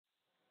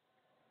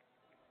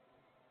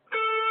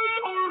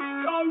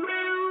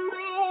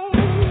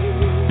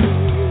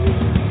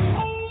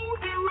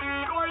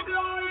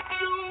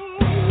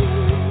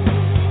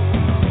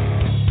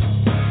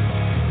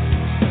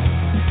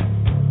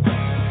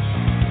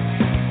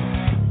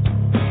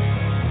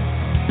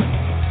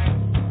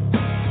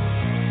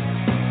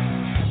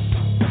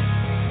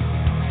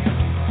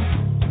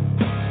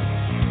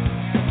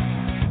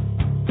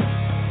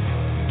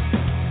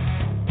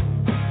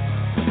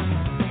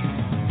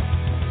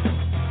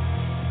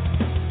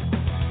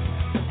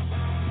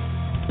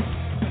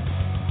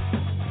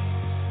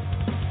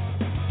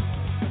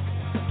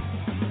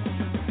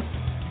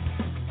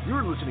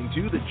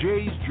to the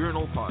Jays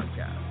Journal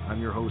Podcast.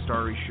 I'm your host,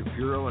 Ari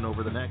Shapiro, and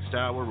over the next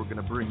hour, we're going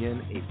to bring in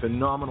a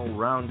phenomenal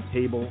round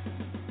table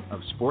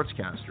of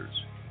sportscasters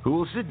who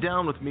will sit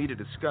down with me to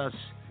discuss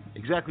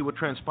exactly what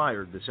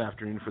transpired this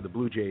afternoon for the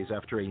Blue Jays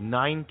after a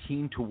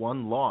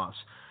 19-1 loss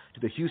to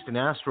the Houston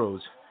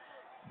Astros.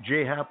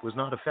 J-Hap was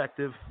not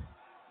effective,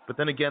 but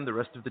then again, the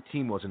rest of the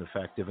team wasn't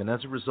effective, and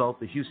as a result,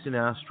 the Houston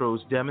Astros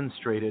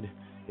demonstrated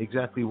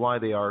exactly why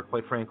they are,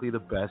 quite frankly, the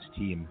best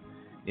team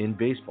in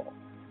baseball.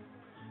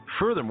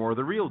 Furthermore,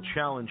 the real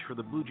challenge for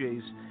the Blue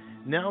Jays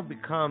now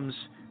becomes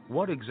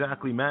what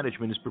exactly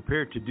management is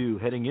prepared to do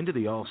heading into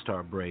the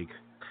All-Star break.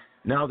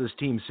 Now this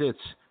team sits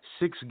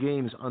 6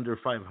 games under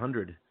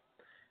 500,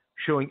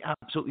 showing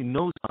absolutely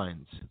no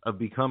signs of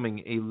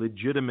becoming a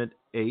legitimate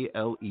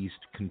AL East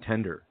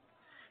contender.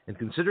 And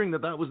considering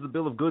that was the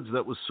bill of goods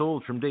that was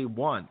sold from day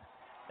one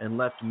and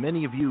left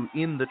many of you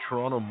in the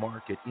Toronto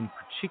market in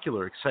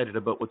particular excited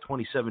about what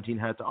 2017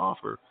 had to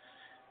offer,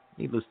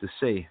 needless to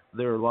say,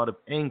 there are a lot of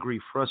angry,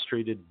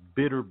 frustrated,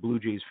 bitter Blue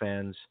Jays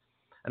fans,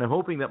 and I'm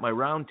hoping that my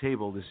round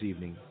table this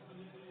evening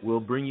will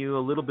bring you a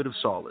little bit of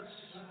solace,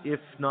 if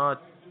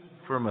not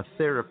from a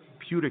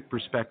therapeutic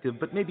perspective,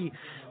 but maybe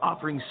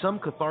offering some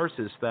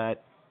catharsis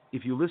that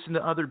if you listen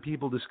to other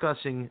people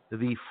discussing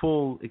the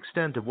full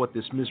extent of what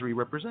this misery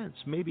represents,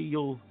 maybe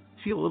you'll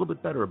feel a little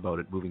bit better about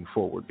it moving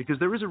forward, because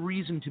there is a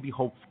reason to be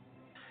hopeful.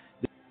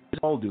 It's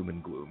all doom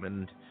and gloom,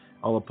 and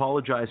I'll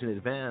apologize in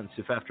advance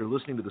if after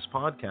listening to this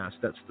podcast,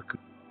 that's the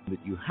conclusion that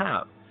you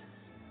have.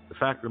 The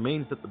fact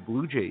remains that the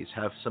Blue Jays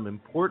have some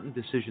important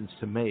decisions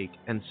to make,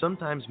 and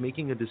sometimes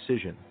making a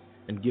decision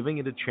and giving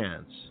it a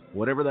chance,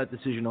 whatever that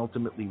decision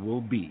ultimately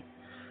will be,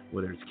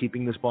 whether it's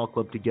keeping this ball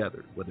club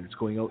together, whether it's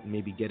going out and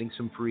maybe getting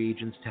some free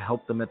agents to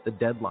help them at the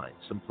deadline,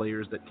 some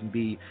players that can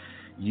be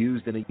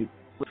used in a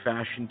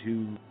fashion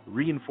to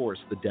reinforce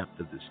the depth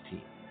of this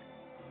team.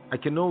 I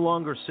can no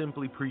longer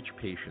simply preach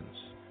patience,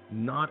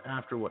 not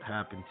after what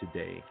happened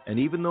today. And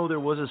even though there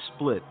was a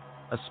split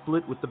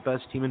with the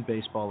best team in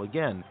baseball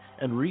again,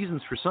 and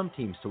reasons for some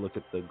teams to look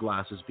at the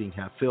glass as being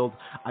half filled,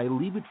 I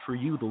leave it for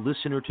you, the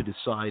listener, to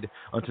decide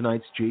on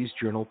tonight's Jays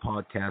Journal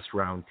Podcast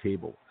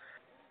Roundtable.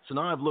 So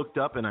now I've looked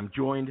up and I'm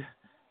joined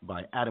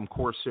by Adam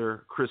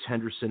Corsair, Chris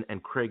Henderson,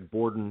 and Craig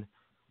Borden.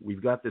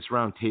 We've got this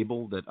round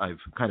table that I've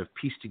kind of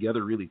pieced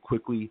together really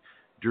quickly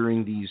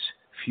during these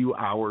few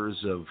hours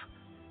of,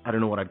 I don't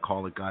know what I'd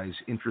call it, guys,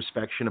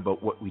 introspection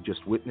about what we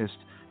just witnessed.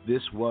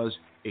 This was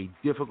a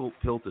difficult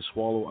pill to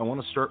swallow. I want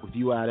to start with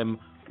you, Adam.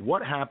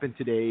 What happened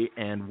today,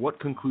 and what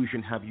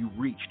conclusion have you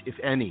reached, if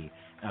any,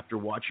 after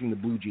watching the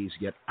Blue Jays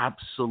get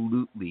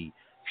absolutely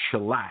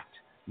shellacked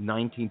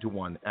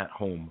 19-1 at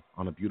home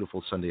on a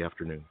beautiful Sunday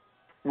afternoon?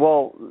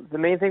 Well, the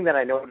main thing that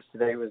I noticed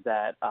today was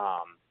that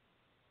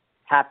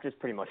Hap just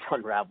pretty much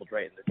unraveled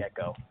right in the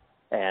get-go.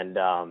 And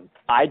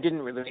I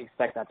didn't really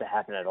expect that to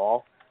happen at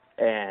all.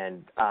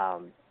 And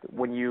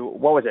what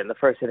was it in the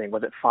first inning?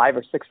 Was it 5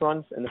 or 6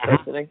 runs in the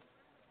first inning?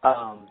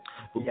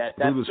 Yeah,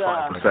 it was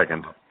 5 for a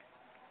second.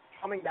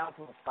 Coming down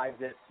from a 5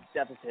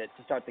 deficit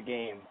to start the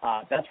game,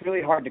 that's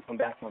really hard to come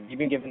back from,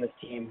 even given this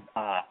team,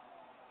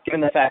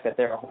 given the fact that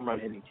they're a home run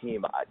hitting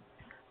team.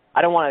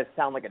 I don't want to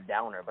sound like a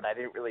downer, but I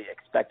didn't really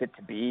expect it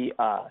to be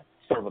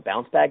sort of a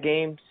bounce back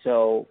game.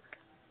 So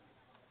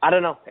I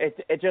don't know.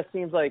 It just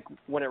seems like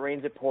when it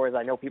rains, it pours.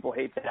 I know people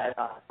hate that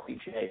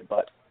cliche,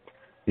 but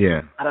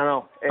yeah, I don't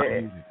know.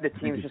 The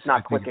team's just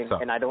not clicking,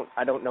 and I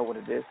don't know what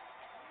it is.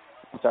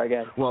 I'm sorry,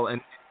 guys. Well, and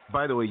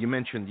by the way, you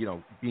mentioned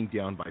being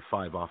down by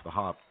 5 off the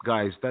hop,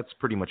 guys. That's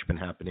pretty much been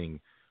happening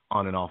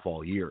on and off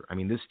all year. I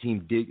mean, this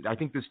team I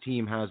think this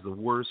team has the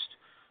worst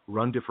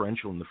run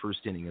differential in the first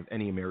inning of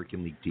any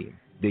American League team.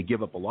 They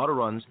give up a lot of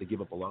runs. They give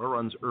up a lot of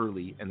runs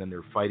early, and then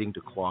they're fighting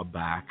to claw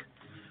back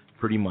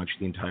pretty much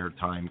the entire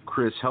time.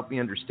 Chris, help me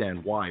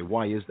understand why.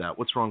 Why is that?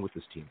 What's wrong with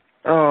this team?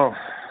 Oh,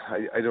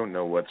 I don't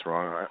know what's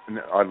wrong.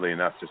 Oddly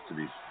enough, just to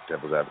be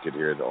devil's advocate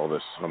here, all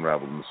this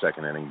unraveled in the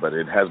second inning, but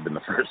it has been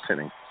the first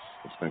inning.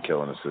 It's been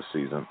killing us this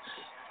season.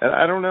 And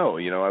I don't know.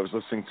 I was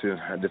listening to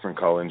a different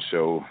call-in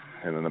show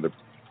and another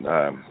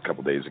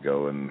couple days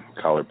ago, and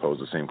caller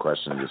posed the same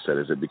question and just said,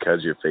 is it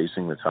because you're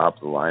facing the top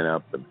of the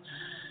lineup? And,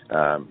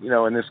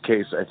 in this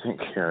case, I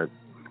think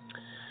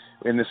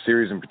in this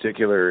series in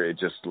particular, it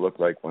just looked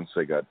like once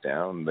they got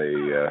down,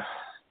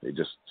 they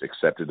just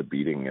accepted a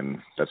beating, and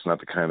that's not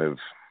the kind of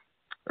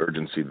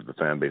urgency that the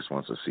fan base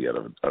wants to see out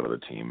of the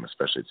team,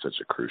 especially at such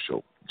a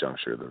crucial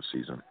juncture of the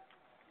season.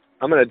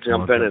 I'm going to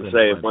jump in and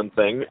say one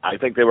thing. I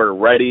think they were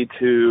ready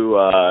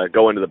to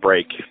go into the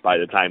break by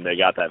the time they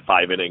got that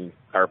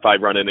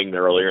 5-run inning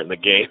earlier in the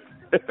game.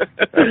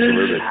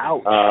 Absolutely.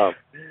 Ouch.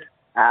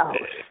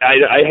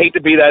 I hate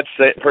to be that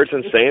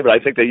person saying, but I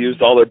think they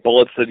used all their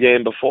bullets the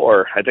game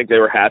before. I think they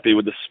were happy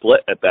with the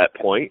split at that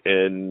point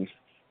and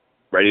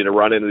ready to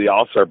run into the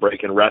All-Star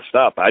break and rest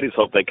up. I just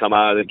hope they come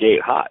out of the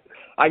gate hot.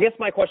 I guess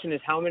my question is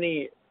how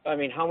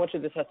much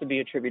of this has to be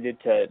attributed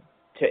to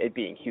it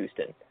being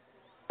Houston?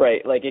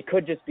 Right, like it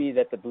could just be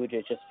that the Blue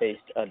Jays just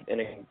faced an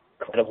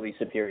incredibly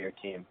superior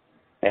team,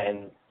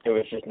 and There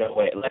was just no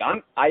way. Like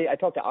I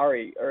talked to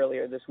Ari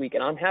earlier this week,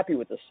 and I'm happy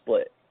with the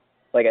split.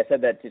 Like I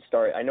said that to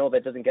start. I know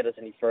that doesn't get us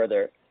any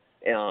further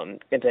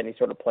into any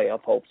sort of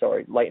playoff hopes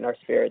or lighten our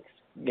spirits,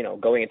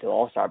 going into the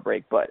All-Star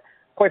break. But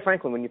quite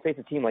frankly, when you face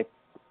a team like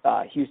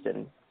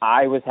Houston,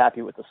 I was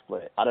happy with the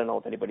split. I don't know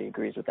if anybody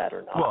agrees with that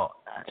or not. Well,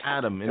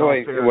 Adam,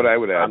 what I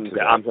would add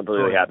I'm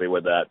completely happy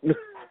with that.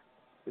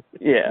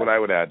 Yeah. What I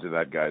would add to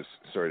that, guys,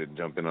 sorry to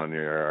jump in on you,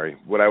 Ari.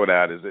 What I would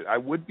add is that I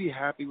would be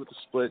happy with the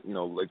split,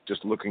 like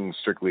just looking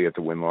strictly at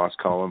the win-loss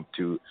column.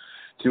 Two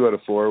out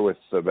of 4 with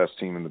the best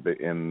team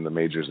in the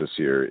majors this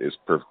year is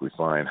perfectly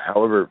fine.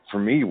 However, for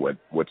me,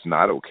 what's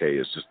not okay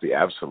is just the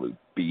absolute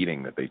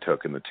beating that they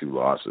took in the 2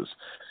 losses.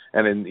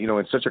 And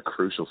in such a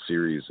crucial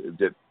series,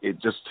 that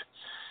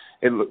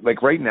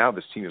like right now,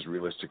 this team is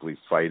realistically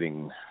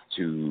fighting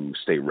to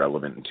stay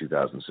relevant in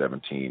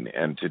 2017,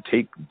 and to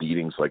take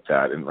beatings like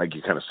that, and like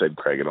you kind of said,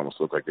 Craig, it almost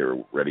looked like they were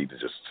ready to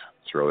just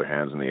throw their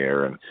hands in the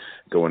air and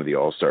go into the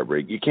All-Star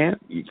break. You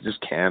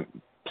just can't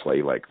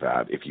play like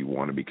that if you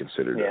want to be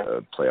considered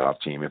a playoff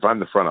team. If I'm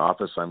the front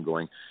office, I'm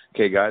going,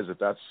 okay, guys, if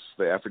that's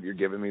the effort you're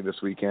giving me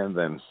this weekend,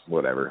 then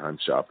whatever, I'm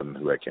shopping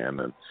who I can,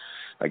 and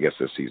I guess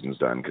this season's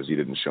done because you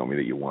didn't show me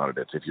that you wanted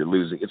it. If you're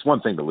losing, it's one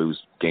thing to lose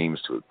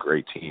games to a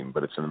great team,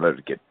 but it's another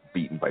to get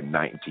beaten by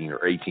 19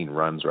 or 18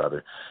 runs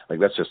rather. Like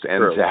that's just,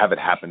 and to have it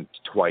happen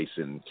twice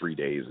in 3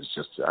 days is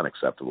just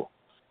unacceptable.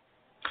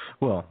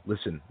 Well,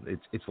 listen,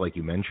 it's like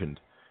you mentioned,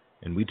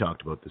 and we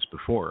talked about this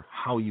before,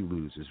 how you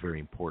lose is very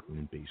important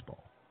in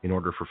baseball in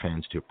order for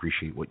fans to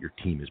appreciate what your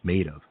team is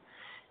made of.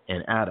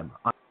 And Adam,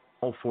 I'm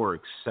all for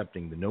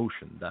accepting the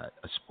notion that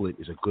a split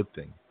is a good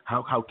thing.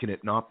 How can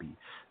it not be?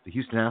 The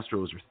Houston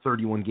Astros are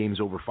 31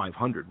 games over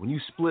 500. When you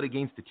split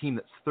against a team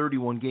that's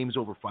 31 games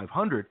over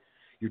 500,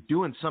 you're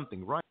doing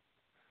something right.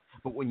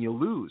 But when you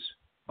lose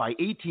by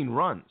 18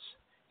 runs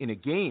in a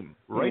game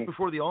right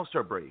before the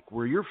All-Star break,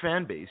 where your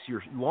fan base,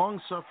 your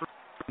long-suffering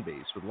fan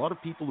base, with a lot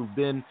of people who've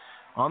been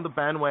on the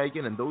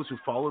bandwagon and those who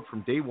followed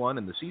from day one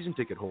and the season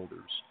ticket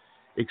holders,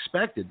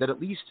 expected that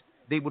at least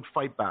they would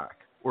fight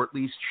back or at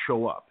least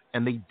show up,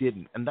 and they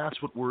didn't. And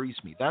that's what worries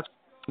me. That's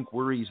what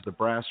worries the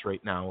brass right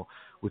now,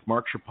 with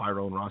Mark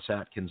Shapiro and Ross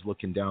Atkins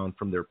looking down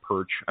from their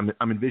perch. I'm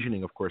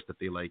envisioning, of course, that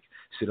they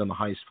sit on the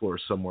highest floor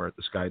somewhere at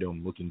the Sky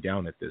Dome looking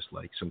down at this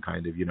like some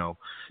kind of,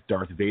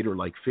 Darth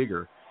Vader-like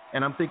figure.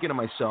 And I'm thinking to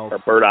myself... Or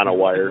bird on a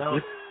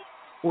wire.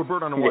 Or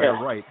bird on a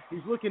wire, right. He's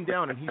looking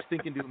down and he's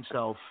thinking to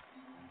himself,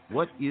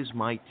 what is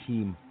my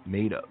team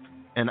made of?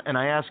 And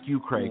I ask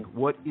you, Craig,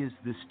 what is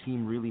this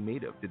team really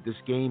made of?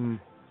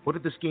 What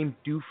did this game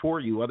do for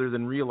you other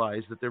than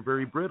realize that they're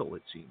very brittle,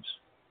 it seems?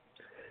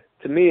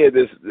 To me,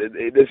 this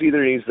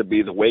either needs to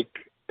be the wake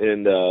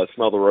and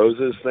smell the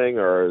roses thing,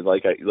 or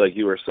like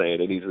you were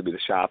saying, it needs to be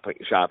the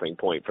shopping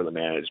point for the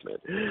management.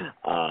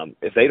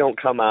 If they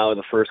don't come out in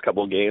the first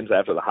couple of games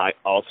after the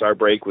All-Star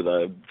break with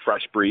a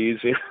fresh breeze,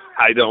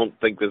 I don't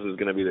think this is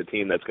going to be the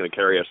team that's going to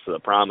carry us to the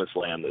promised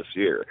land this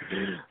year.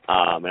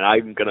 And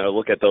I'm going to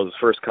look at those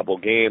first couple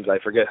of games. I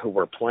forget who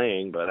we're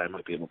playing, but I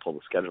might be able to pull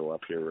the schedule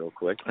up here real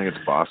quick. I think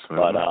it's Boston.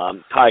 But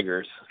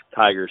Tigers.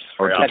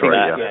 Or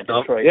Detroit,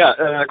 Detroit. Yeah,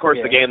 and of course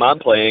the game I'm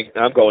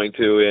going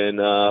to in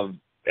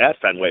at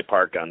Fenway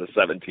Park on the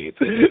 17th.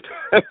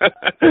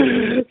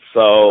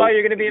 So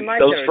you're going to be in my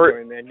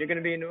territory, man. You're going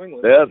to be in New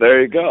England. Yeah,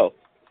 there you go.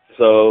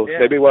 So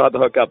maybe we'll have to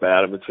hook up,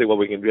 Adam, and see what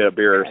we can get, a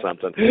beer or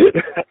something.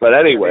 But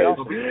anyway,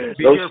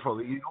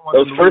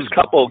 those first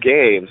couple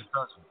games,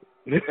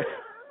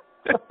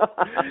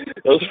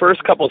 those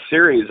first couple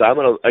series, I'm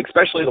gonna,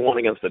 especially the one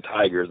against the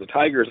Tigers. The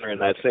Tigers are in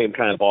that same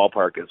kind of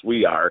ballpark as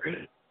we are.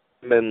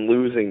 Been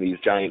losing these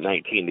giant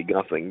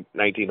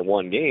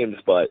 19-1 games,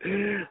 but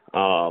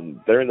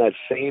they're in that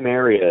same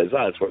area as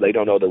us, where they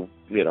don't know to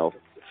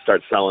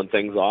start selling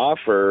things off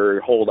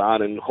or hold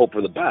on and hope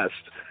for the best.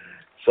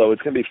 So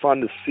it's going to be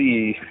fun to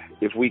see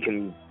if we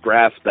can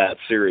grasp that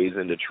series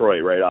in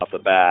Detroit right off the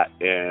bat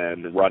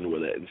and run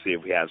with it and see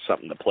if we have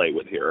something to play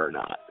with here or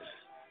not.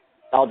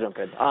 I'll jump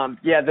in.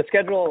 The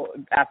schedule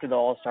after the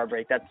All-Star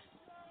break, that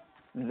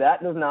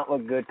does not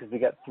look good because we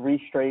got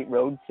 3 straight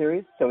road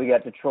series. So we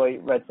got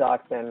Detroit, Red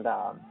Sox, and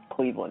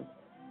Cleveland.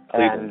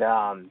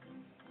 And,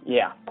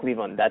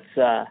 Cleveland.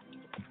 That's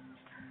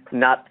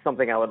not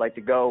something I would like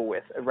to go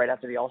with right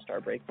after the All-Star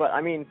break. But,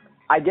 I mean,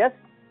 I guess,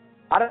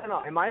 I don't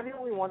know, am I the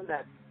only one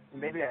that,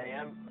 maybe I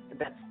am,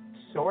 that's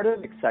sort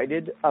of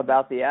excited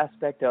about the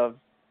aspect of,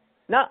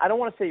 I don't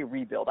want to say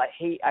rebuild. I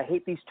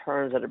hate these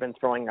terms that have been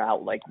throwing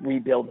out, like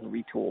rebuild and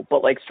retool,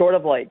 but sort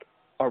of like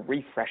a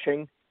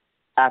refreshing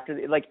after,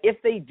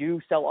 if they do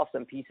sell off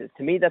some pieces,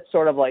 to me that's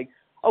sort of like,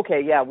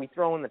 okay, yeah, we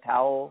throw in the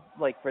towel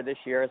for this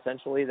year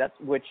essentially. That's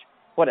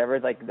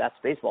that's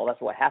baseball.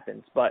 That's what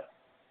happens. But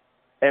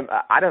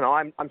I don't know.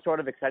 I'm sort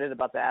of excited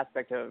about the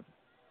aspect of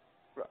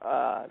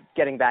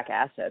getting back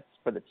assets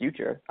for the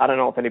future. I don't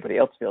know if anybody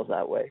else feels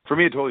that way. For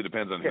me, it totally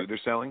depends on who they're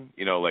selling.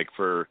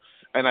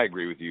 And I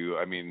agree with you.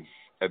 I mean,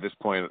 at this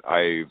point,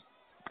 I've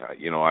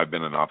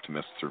been an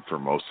optimist for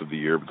most of the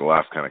year, but the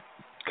last kind of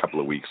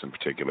couple of weeks in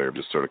particular have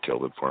just sort of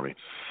killed it for me.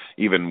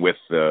 Even with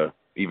the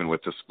even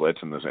with the split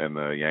and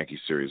the Yankees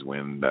series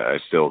win, I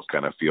still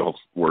kind of feel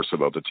worse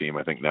about the team,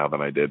 I think, now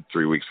than I did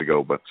 3 weeks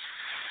ago. But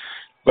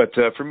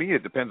for me,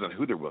 it depends on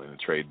who they're willing to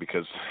trade,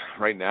 because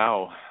right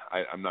now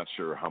I'm not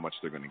sure how much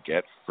they're going to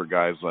get for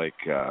guys like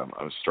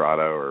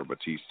Estrada or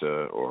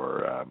Batista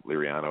or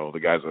Liriano, the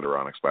guys that are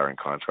on expiring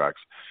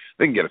contracts.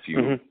 They can get a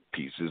few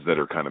pieces that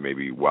are kind of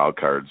maybe wild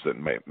cards that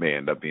may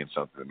end up being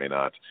something that may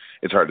not.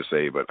 It's hard to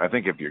say, but I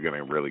think if you're going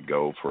to really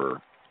go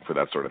for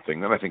that sort of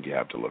thing, then I think you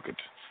have to look at.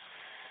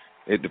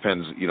 It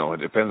depends,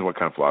 it depends what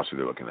kind of philosophy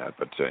they're looking at.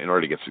 But in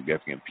order to get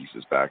significant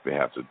pieces back, they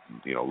have to,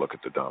 look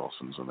at the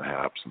Donaldsons and the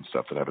Haps and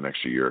stuff that have an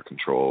extra year of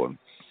control. And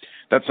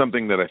that's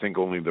something that I think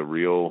only the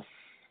real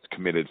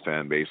committed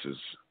fan bases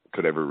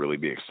could ever really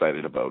be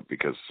excited about,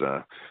 because,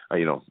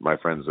 my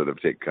friends that have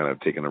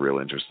taken a real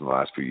interest in the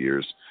last few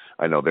years,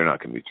 I know they're not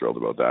going to be thrilled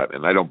about that.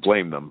 And I don't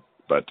blame them,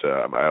 but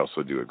I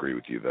also do agree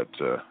with you that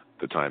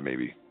the time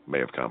may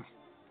have come.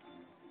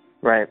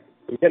 Right.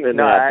 I'm getting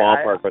into that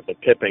ballpark with the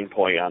tipping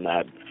point on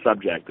that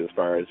subject as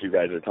far as you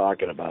guys are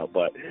talking about.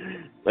 But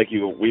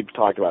we've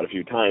talked about a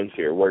few times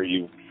here, where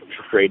you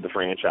trade the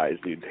franchise,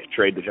 do you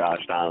trade the Josh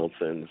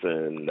Donaldsons,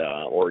 and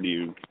or do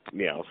you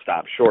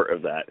stop short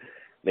of that?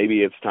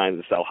 Maybe it's time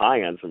to sell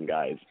high on some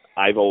guys.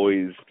 I've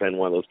always been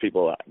one of those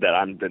people that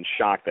I've been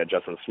shocked that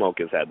Justin Smoak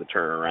has had the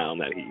turnaround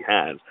that he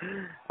has.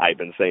 I've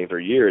been saying for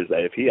years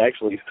that if he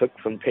actually took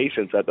some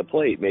patience at the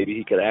plate, maybe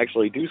he could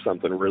actually do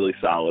something really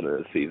solid in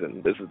the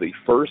season. This is the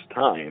first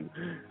time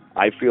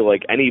I feel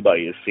like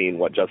anybody has seen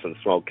what Justin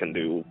Smoak can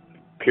do,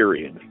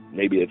 period.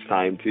 Maybe it's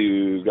time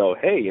to go,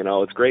 hey,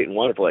 it's great and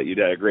wonderful that you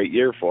did a great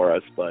year for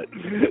us, but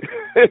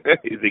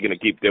is he going to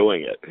keep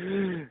doing it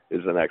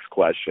is the next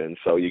question.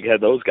 So you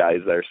had those guys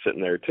that are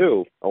sitting there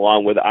too,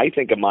 along with, I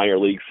think, a minor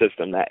league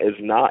system that is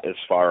not as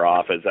far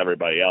off as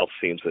everybody else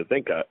seems to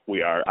think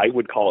we are. I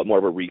would call it more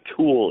of a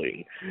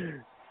retooling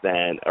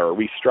or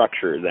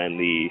restructure than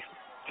the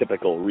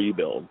typical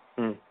rebuild.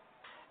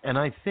 And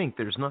I think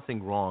there's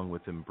nothing wrong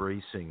with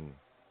embracing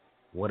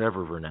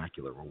whatever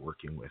vernacular we're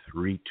working with: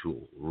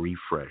 retool,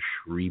 refresh,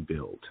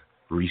 rebuild,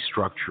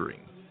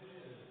 restructuring,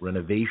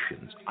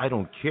 renovations. I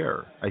don't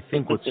care. I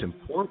think what's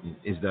important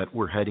is that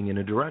we're heading in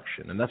a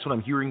direction. And that's what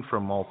I'm hearing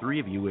from all three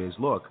of you is,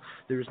 look,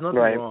 there's nothing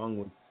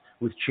wrong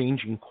with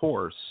changing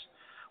course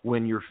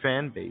when your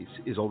fan base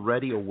is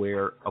already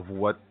aware of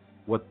what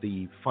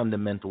the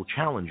fundamental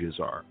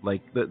challenges are.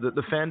 Like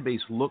the fan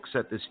base looks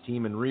at this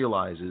team and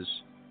realizes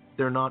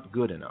they're not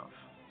good enough.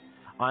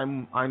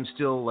 I'm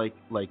still like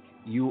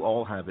you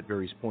all have at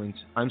various points.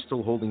 I'm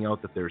still holding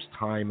out that there's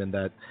time and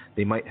that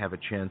they might have a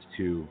chance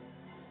to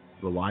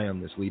rely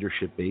on this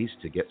leadership base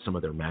to get some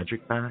of their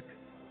magic back.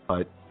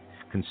 But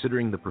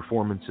considering the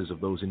performances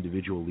of those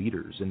individual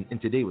leaders,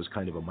 and today was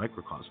kind of a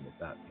microcosm of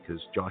that,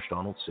 because Josh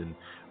Donaldson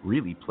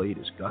really played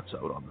his guts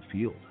out on the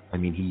field. I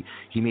mean,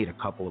 he made a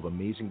couple of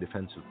amazing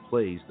defensive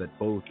plays that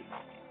both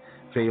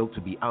failed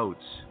to be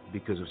outs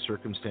because of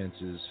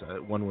circumstances.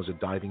 One was a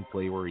diving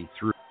play where he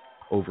threw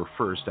over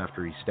first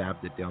after he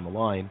stabbed it down the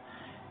line,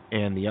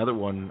 and the other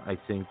one, I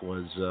think,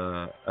 was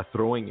a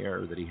throwing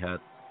error that he had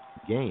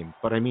game.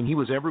 But I mean, he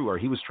was everywhere.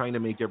 He was trying to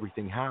make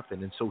everything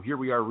happen, and so here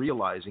we are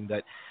realizing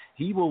that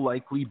he will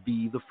likely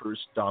be the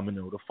first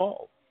domino to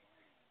fall,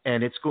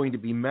 and it's going to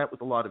be met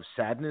with a lot of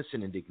sadness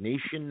and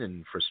indignation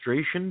and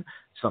frustration.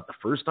 It's not the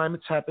first time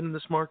it's happened in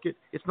this market.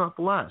 It's not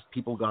the last.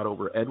 People got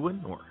over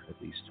Edwin, or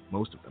at least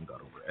most of them got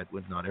over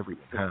Edwin. Not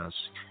everyone has,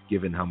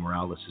 given how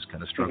Morales has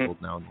kind of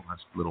struggled now in the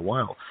last little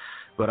while.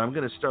 But I'm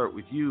going to start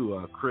with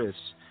you, Chris.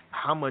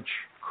 How much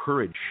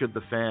courage should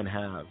the fan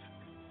have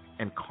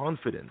and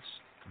confidence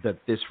that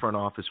this front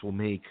office will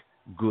make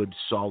good,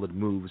 solid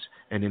moves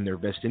and in their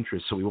best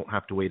interest, so we won't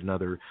have to wait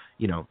another,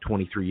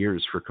 23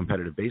 years for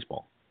competitive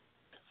baseball?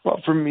 Well,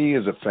 for me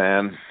as a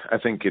fan, I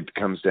think it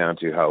comes down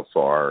to how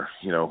far,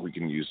 we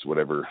can use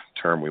whatever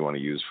term we want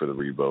to use for the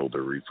rebuild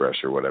or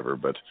refresh or whatever.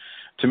 But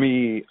to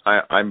me,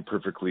 I'm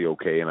perfectly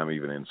okay, and I'm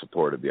even in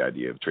support of the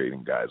idea of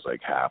trading guys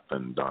like Happ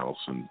and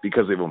Donaldson,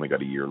 because they've only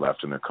got a year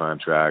left in their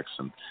contracts.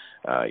 And,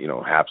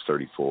 Happ's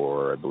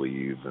 34, I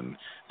believe, and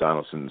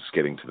Donaldson's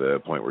getting to the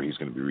point where he's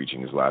going to be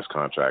reaching his last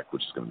contract,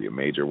 which is going to be a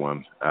major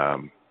one.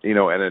 And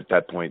at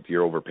that point,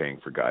 you're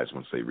overpaying for guys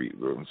once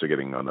they're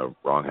getting on the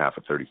wrong half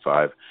of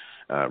 35.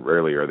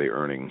 Rarely are they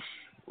earning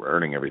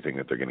everything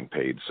that they're getting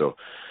paid. So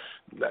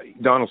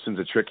Donaldson's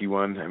a tricky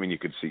one. I mean, you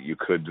could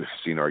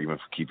see an argument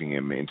for keeping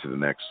him into the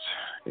next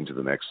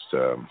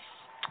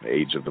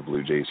age of the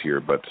Blue Jays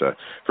here. But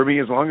for me,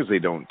 as long as they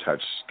don't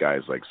touch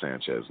guys like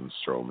Sanchez and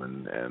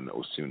Stroman and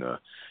Osuna,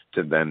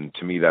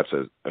 to me that's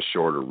a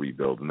shorter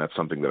rebuild, and that's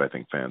something that I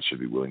think fans should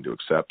be willing to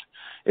accept.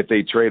 If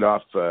they trade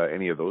off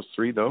any of those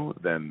three, though,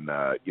 then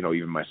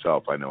even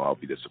myself, I know I'll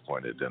be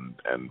disappointed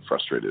and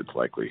frustrated,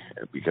 likely,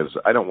 because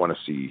I don't want to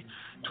see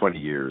 20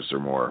 years or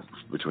more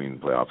between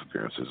playoff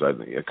appearances. I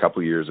think a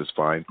couple of years is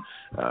fine.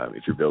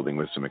 If you're building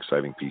with some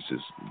exciting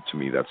pieces, to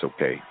me that's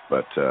okay.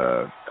 But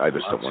I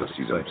just don't want to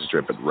see them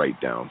strip it right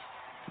down.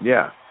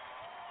 Yeah.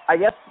 I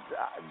guess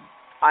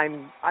I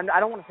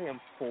don't want to say I'm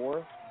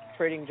for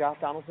trading Josh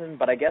Donaldson,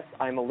 but I guess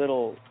I'm a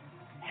little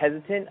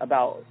hesitant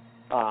about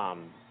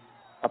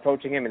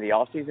approaching him in the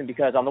offseason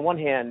because on the one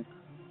hand,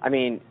 I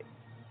mean,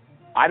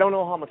 I don't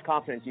know how much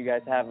confidence you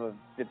guys have of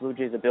the Blue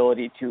Jays'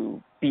 ability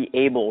to be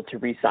able to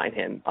re-sign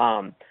him.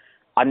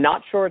 I'm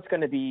not sure it's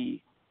going to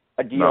be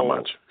a deal. Not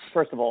much.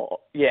 First of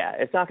all, yeah,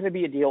 it's not going to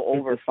be a deal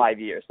over 5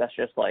 years. That's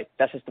just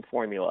the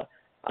formula.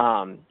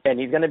 And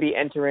he's going to be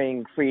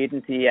entering free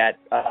agency at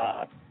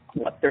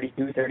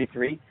 32,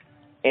 33.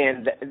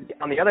 And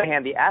on the other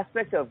hand, the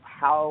aspect of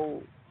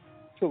how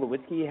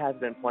Tulowitzki has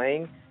been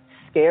playing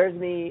scares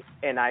me,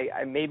 and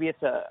I maybe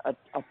it's a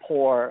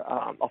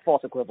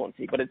false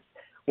equivalency, but it's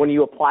when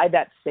you apply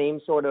that same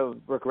sort of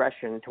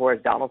regression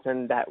towards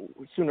Donaldson that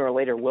sooner or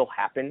later will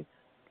happen.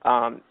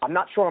 I'm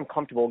not sure I'm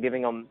comfortable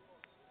giving him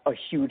a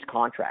huge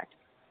contract.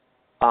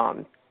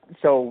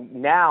 So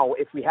now,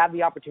 if we have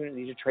the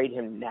opportunity to trade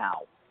him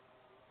now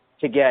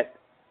to get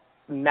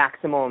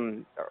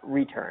maximum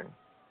return,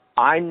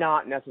 I'm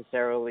not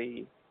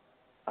necessarily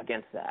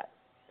against that.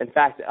 In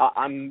fact,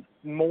 I'm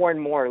more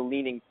and more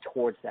leaning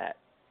towards that.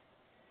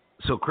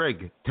 So,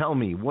 Craig, tell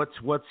me,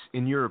 what's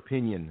in your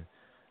opinion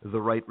the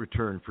right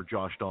return for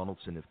Josh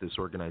Donaldson if this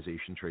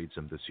organization trades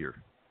him this year?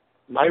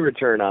 My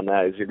return on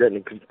that is you're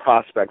getting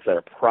prospects that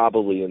are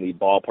probably in the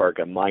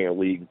ballpark of minor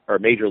league or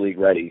major league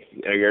ready.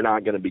 You're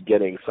not going to be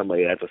getting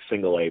somebody that's a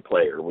single A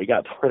player. We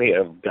got plenty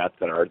of guys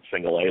that are at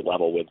single A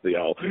level with,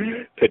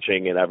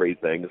 pitching and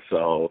everything.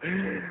 So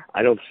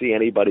I don't see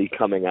anybody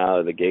coming out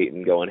of the gate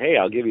and going, hey,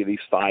 I'll give you these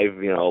 5,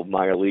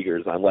 minor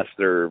leaguers unless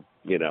they're,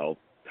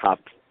 top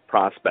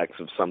prospects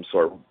of some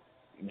sort.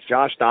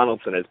 Josh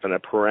Donaldson has been a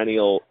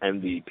perennial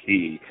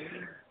MVP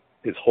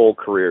his whole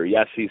career.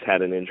 Yes, he's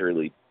had an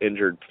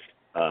injured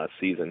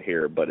season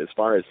here, but as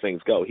far as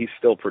things go, he's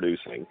still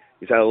producing.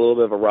 He's had a little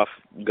bit of a rough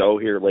go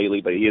here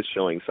lately, but he is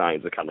showing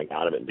signs of coming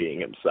out of it and being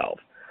himself.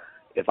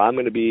 If I'm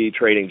going to be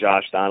trading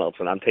Josh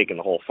Donaldson, I'm taking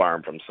the whole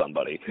farm from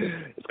somebody.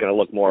 It's going to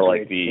look more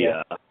like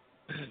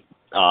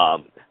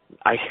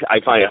I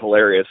find it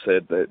hilarious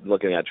that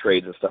looking at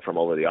trades and stuff from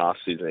over the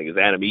offseason, because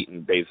Adam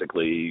Eaton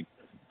basically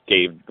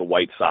gave the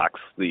White Sox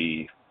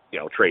the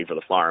trade for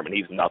the farm, and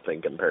he's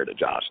nothing compared to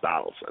Josh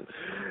Donaldson.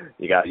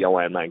 You got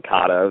Yohan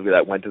Moncada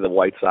that went to the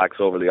White Sox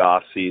over the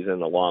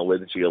offseason along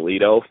with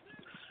Giolito.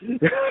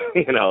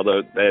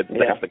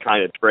 That's the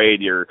kind of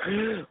trade you're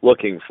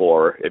looking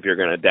for if you're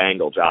going to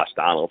dangle Josh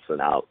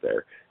Donaldson out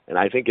there. And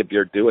I think if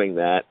you're doing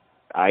that,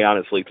 I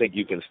honestly think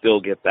you can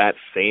still get that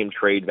same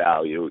trade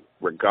value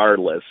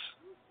regardless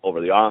over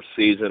the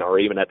offseason or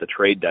even at the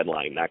trade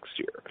deadline next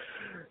year.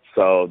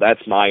 So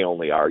that's my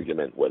only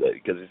argument with it,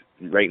 because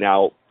right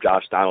now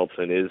Josh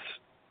Donaldson is,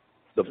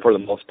 for the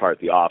most part,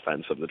 the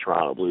offense of the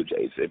Toronto Blue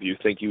Jays. If you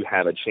think you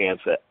have a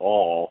chance at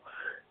all,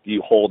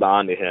 you hold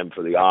on to him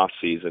for the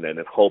offseason and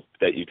hope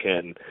that you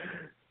can,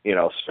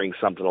 string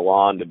something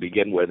along to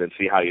begin with and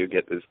see how you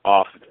get this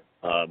off.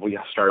 We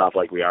start off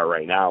like we are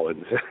right now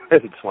in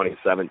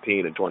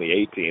 2017 and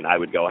 2018. I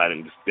would go ahead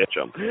and just ditch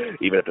him,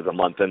 even if it's a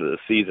month into the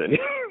season.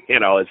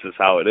 It's just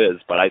how it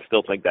is. But I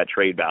still think that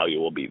trade value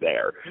will be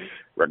there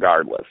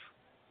regardless,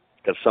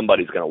 because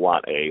somebody's going to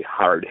want a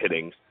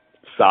hard-hitting,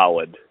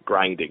 solid,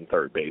 grinding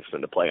third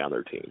baseman to play on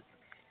their team.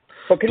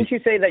 But couldn't you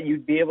say that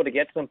you'd be able to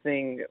get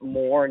something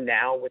more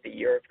now with a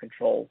year of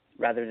control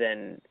rather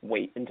than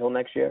wait until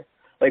next year?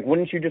 Like,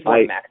 wouldn't you just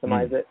want to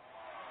maximize it?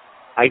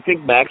 I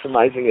think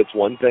maximizing it's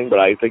one thing, but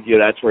I think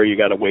that's where you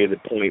got to weigh the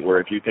point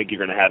where if you think you're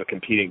going to have a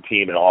competing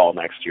team at all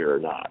next year or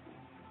not.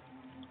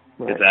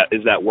 Right.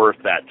 Is that worth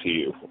that to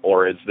you,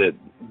 or is it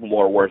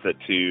more worth it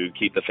to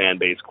keep the fan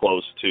base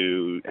close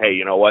to, hey,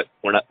 you know what,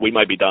 we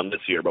might be done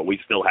this year, but we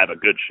still have a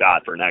good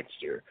shot for next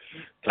year,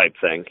 type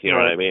thing. You know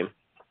what I mean?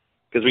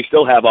 Because we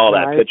still have all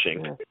that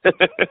pitching. Yeah.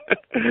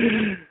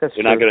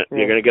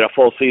 You're gonna get a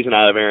full season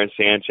out of Aaron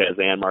Sanchez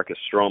and Marcus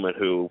Stroman,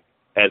 who,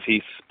 as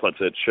he puts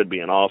it, should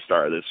be an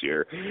all-star this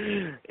year.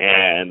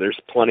 And there's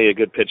plenty of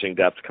good pitching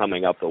depth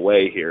coming up the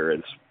way here.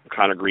 As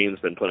Connor Green's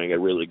been putting a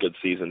really good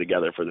season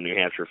together for the New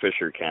Hampshire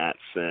Fisher Cats,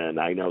 and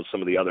I know some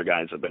of the other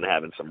guys have been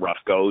having some rough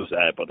goes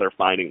at it, but they're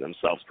finding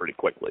themselves pretty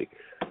quickly.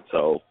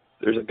 So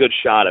there's a good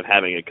shot of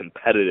having a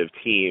competitive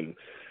team.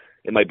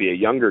 It might be a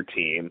younger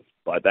team,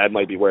 but that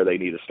might be where they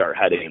need to start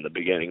heading in the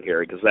beginning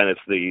here, because then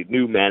it's the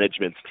new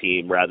management's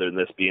team rather than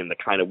this being the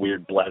kind of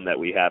weird blend that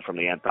we have from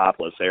the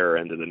Anthopoulos era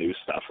into the new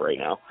stuff right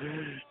now.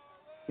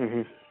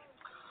 Mm-hmm.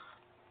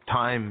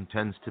 Time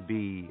tends to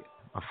be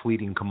a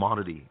fleeting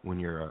commodity when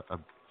you're a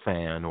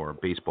fan or a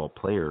baseball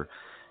player.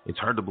 It's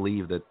hard to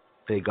believe that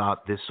they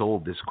got this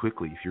old this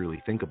quickly, if you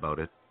really think about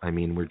it. I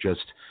mean,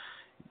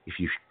 if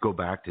you go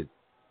back to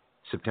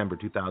September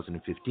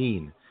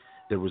 2015,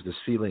 there was this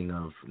feeling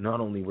of not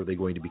only were they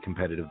going to be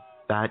competitive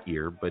that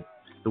year, but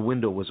the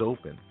window was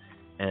open.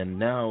 And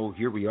now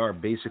here we are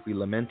basically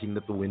lamenting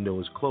that the window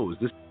is closed.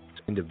 This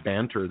kind of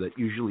banter that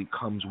usually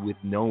comes with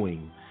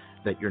knowing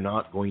that you're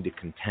not going to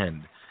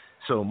contend.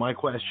 So my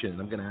question,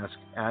 I'm going to ask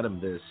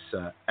Adam this.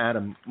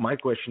 Adam, my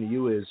question to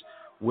you is,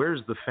 where's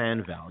the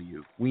fan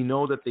value? We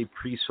know that they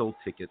pre-sold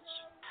tickets.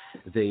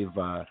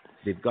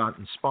 They've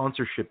gotten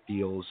sponsorship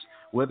deals.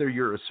 Whether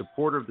you're a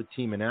supporter of the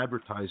team, an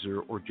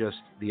advertiser, or just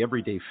the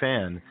everyday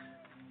fan,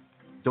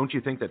 don't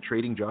you think that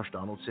trading Josh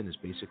Donaldson is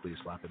basically a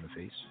slap in the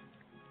face?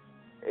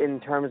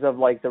 In terms of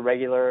like the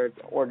regular,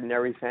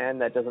 ordinary fan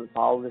that doesn't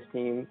follow this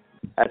team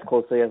as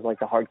closely as like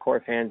the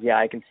hardcore fans, yeah,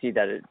 I can see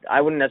that. I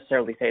wouldn't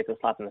necessarily say it's a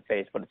slap in the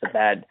face, but it's a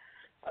bad.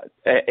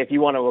 If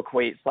you want to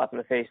equate slap in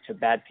the face to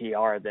bad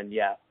PR, then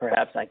yeah,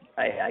 perhaps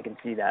I can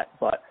see that.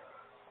 But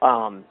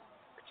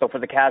so for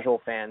the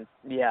casual fans,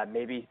 yeah,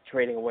 maybe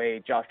trading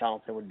away Josh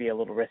Donaldson would be a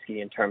little risky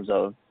in terms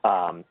of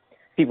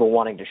people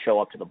wanting to show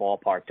up to the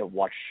ballpark to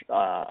watch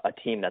a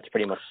team that's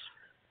pretty much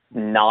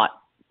not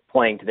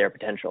playing to their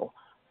potential.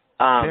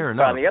 Fair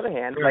enough. But on the other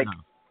hand, Fair enough.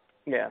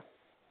 Yeah.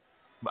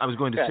 I was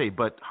going to say,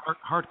 but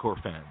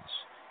hardcore fans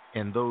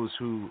and those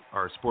who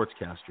are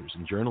sportscasters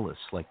and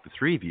journalists like the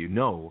three of you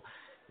know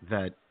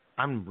that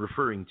I'm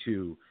referring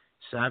to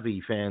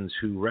savvy fans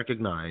who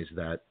recognize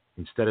that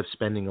instead of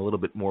spending a little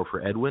bit more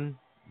for Edwin,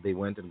 they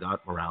went and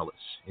got Morales.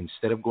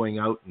 Instead of going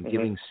out and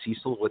giving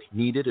Cecil what he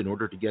needed in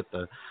order to get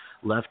the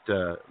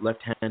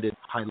left-handed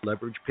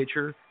high-leverage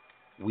pitcher,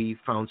 we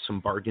found some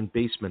bargain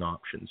basement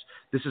options.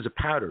 This is a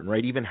pattern,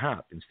 right? Even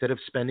Happ, instead of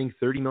spending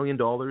 $30 million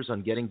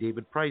on getting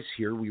David Price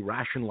here, we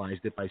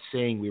rationalized it by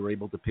saying we were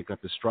able to pick up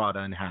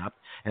Estrada and Happ.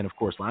 And of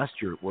course, last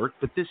year it worked,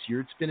 but this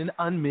year it's been an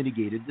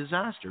unmitigated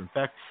disaster. In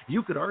fact,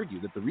 you could argue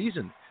that the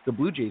reason the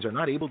Blue Jays are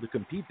not able to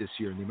compete this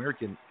year in the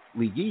American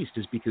League East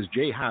is because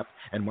Jay Happ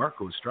and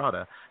Marco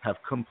Estrada have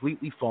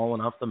completely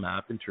fallen off the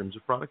map in terms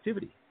of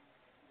productivity.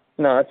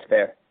 No, that's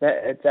fair.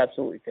 It's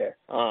absolutely fair.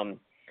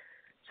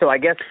 So I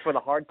guess for the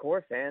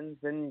hardcore fans,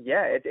 then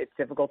yeah, it's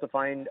difficult to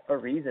find a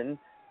reason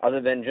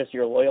other than just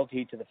your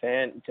loyalty to the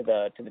to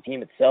the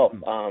team itself.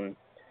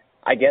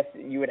 I guess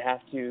you would have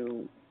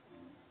to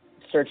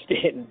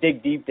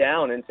dig deep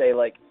down and say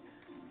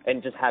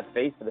and just have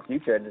faith for the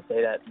future and to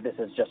say that this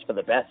is just for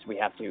the best. We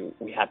have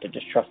to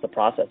just trust the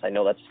process. I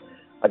know that's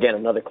again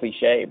another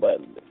cliche, but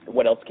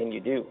what else can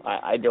you do?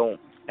 I don't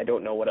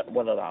know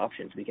what other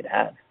options we could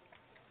have.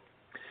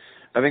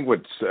 I think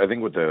what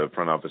the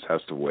front office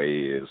has to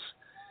weigh is,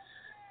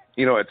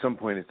 at some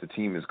point, if the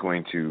team is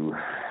going to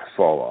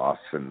fall off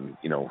and,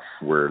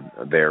 we're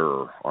there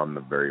or on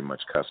the very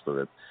much cusp of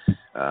it,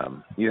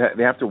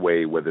 they have to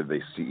weigh whether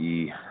they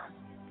see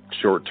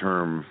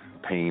short-term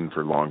pain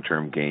for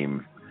long-term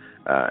gain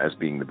as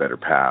being the better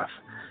path.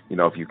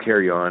 If you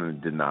carry on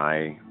and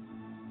deny,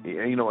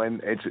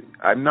 and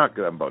I'm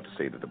about to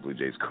say that the Blue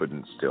Jays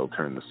couldn't still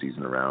turn the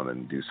season around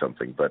and do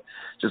something, but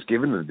just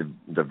given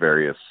the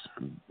various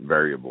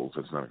variables,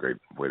 that's not a great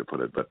way to put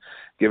it, but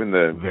given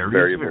the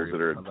variables that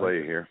are at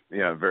play here,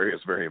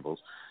 various variables,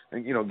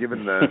 and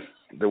given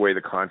the way the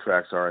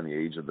contracts are and the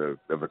age of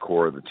the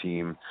core of the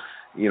team,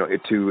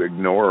 to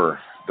ignore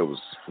those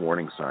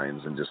warning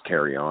signs and just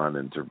carry on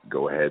and to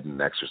go ahead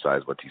and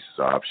exercise Bautista's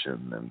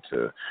option and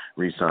to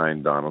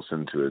re-sign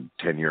Donaldson to a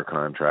 10-year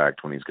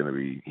contract when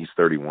he's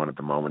 31 at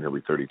the moment. He'll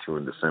be 32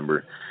 in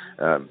December.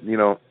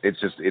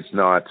 It's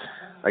not,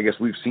 I guess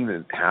we've seen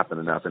it happen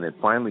enough, and it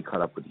finally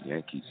caught up with the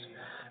Yankees.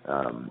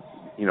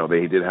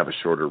 They did have a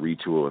shorter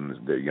retool,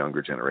 and the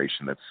younger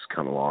generation that's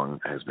come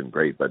along has been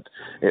great, but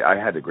I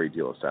had a great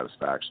deal of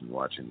satisfaction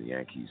watching the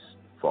Yankees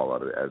fall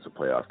out as a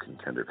playoff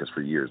contender, because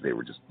for years they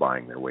were just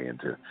buying their way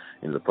into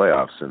the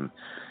playoffs,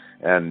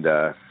 and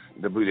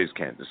the Blue Jays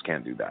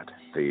can't do that.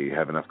 They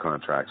have enough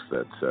contracts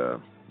that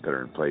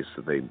are in place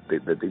that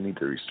they need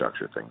to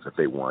restructure things if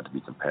they want to be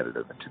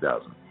competitive in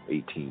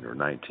 2018 or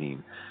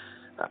 19.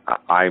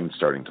 I'm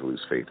starting to lose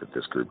faith that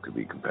this group could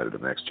be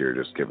competitive next year,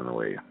 just given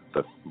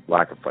the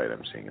lack of fight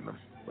I'm seeing in them.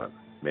 But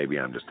maybe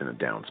I'm just in a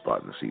down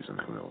spot in the season.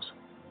 Who knows?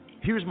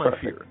 Here's my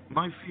fear.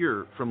 My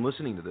fear from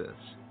listening to this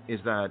is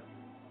that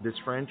this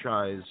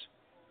franchise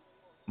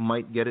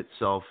might get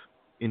itself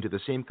into the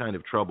same kind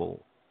of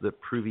trouble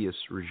that previous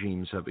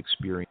regimes have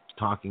experienced,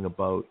 talking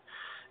about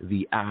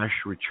the Ash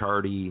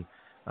Ricciardi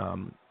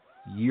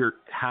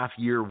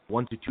half-year,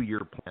 1 to 2 year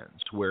plans,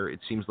 where it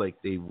seems like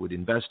they would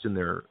invest in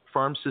their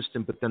farm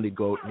system, but then they'd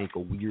go out and make a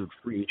weird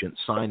free agent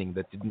signing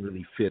that didn't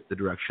really fit the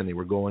direction they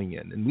were going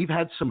in. And we've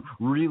had some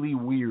really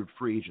weird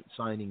free agent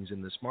signings in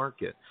this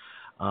market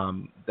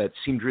that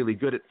seemed really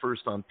good at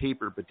first on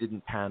paper, but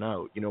didn't pan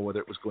out. Whether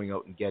it was going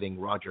out and getting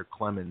Roger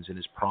Clemens in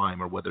his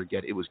prime, or whether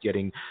it was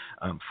getting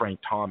Frank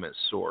Thomas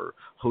or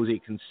Jose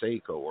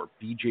Canseco or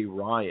B.J.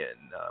 Ryan,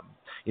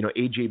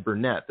 A.J.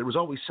 Burnett. There was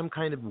always some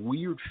kind of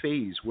weird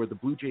phase where the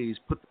Blue Jays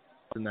put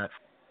in that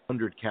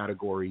 100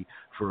 category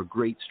for a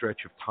great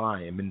stretch of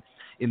time. And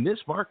in this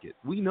market,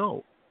 we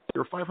know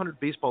they're a 500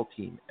 baseball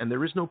team, and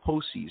there is no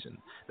postseason,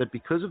 that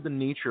because of the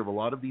nature of a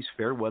lot of these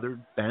fair-weather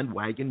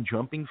bandwagon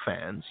jumping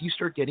fans, you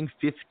start getting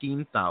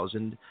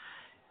 15,000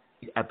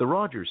 at the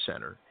Rogers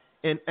Center.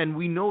 And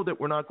we know that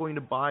we're not going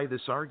to buy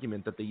this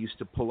argument that they used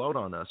to pull out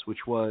on us,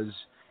 which was,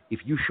 if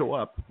you show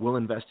up, we'll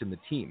invest in the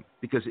team,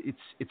 because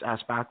it's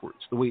ass backwards.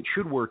 The way it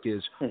should work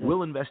is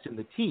we'll invest in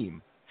the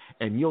team,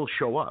 and you'll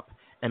show up.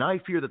 And I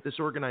fear that this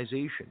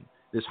organization,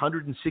 this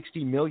 $160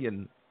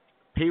 million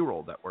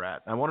payroll that we're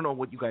at. I want to know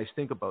what you guys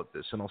think about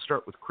this, and I'll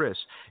start with Chris.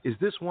 Is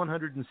this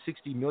 $160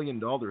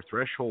 million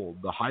threshold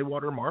the high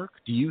water mark?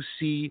 Do you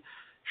see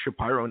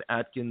Shapiro and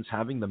Atkins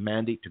having the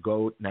mandate to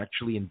go and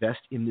actually invest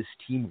in this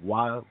team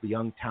while the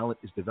young talent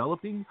is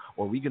developing,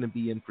 or are we going to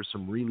be in for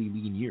some really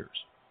lean years?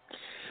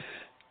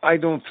 I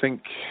don't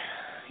think,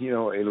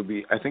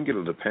 I think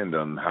it'll depend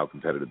on how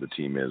competitive the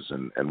team is.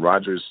 And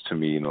Rogers, to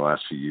me, in the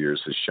last few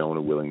years has shown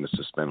a willingness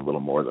to spend a little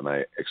more than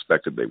I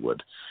expected they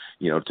would.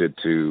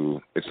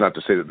 It's not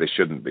to say that they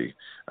shouldn't be.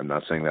 I'm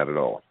not saying that at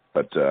all.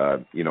 But,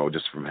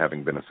 just from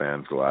having been a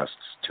fan for the last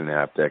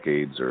 2.5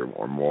 decades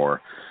or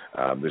more,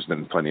 there's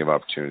been plenty of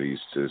opportunities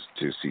to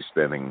see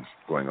spending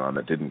going on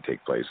that didn't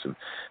take place. And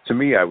to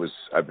me,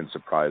 I've been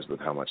surprised with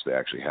how much they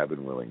actually have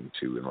been willing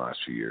to in the last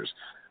few years.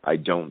 I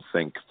don't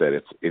think that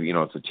if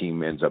the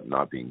team ends up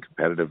not being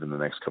competitive in the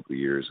next couple of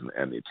years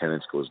and the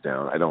attendance goes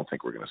down, I don't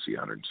think we're going to see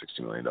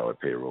 $160 million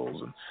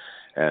payrolls.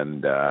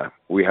 And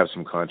we have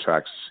some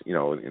contracts,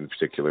 in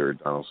particular,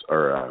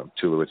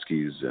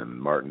 Tulowitzki's and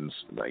Martin's.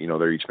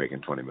 They're each making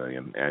 $20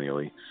 million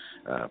annually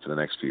for the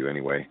next few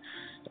anyway.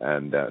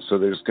 And so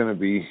there's going to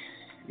be,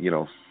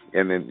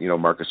 and then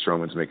Marcus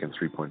Stroman's making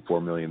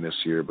 $3.4 million this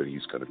year, but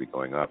he's going to be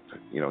going up.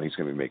 He's going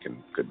to be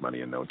making good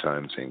money in no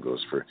time. Same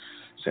goes for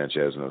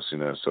Sanchez and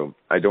Osuna. So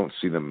I don't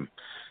see them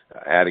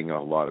adding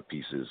a lot of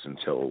pieces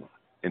until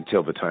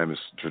the time is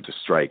to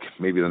strike.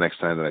 Maybe the next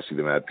time that I see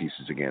them add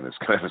pieces again, it's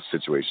kind of a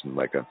situation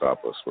like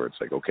Anthopoulos where it's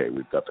like, okay,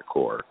 we've got the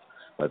core.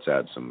 Let's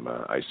add some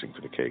icing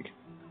for the cake.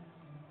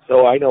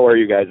 So I know where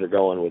you guys are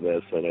going with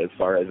this, and as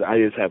far as I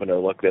just happened to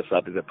look this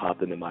up as it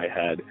popped into my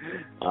head,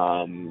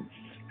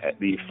 at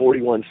the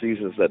 41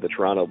 seasons that the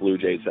Toronto Blue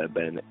Jays have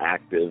been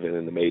active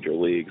in the major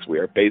leagues, we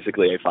are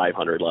basically a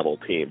 500 level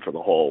team for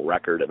the whole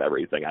record of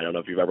everything. I don't know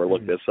if you've ever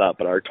looked this up,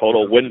 but our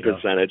total win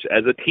percentage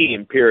as a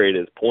team, period,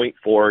 is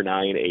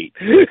 .498.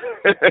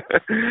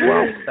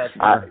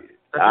 Wow.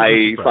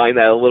 I find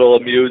that a little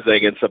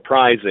amusing and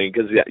surprising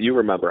because you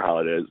remember how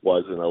it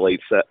was in the late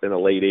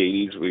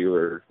 80s. We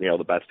were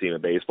the best team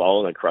in baseball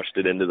and then crushed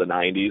it into the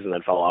 90s and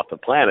then fell off the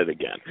planet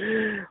again.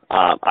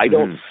 I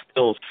don't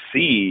still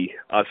see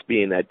us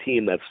being that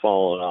team that's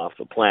fallen off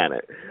the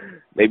planet.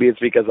 Maybe it's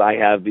because I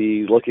have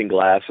the looking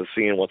glass of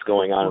seeing what's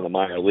going on in the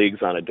minor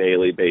leagues on a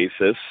daily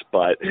basis,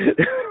 but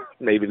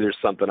maybe there's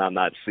something I'm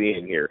not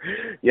seeing here.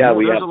 Yeah,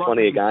 we have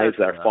plenty of guys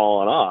that are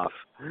falling off.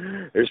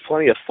 There's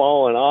plenty of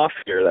falling off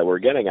here that we're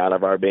getting out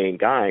of our main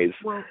guys.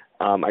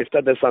 I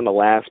said this on the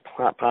last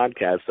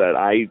podcast that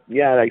I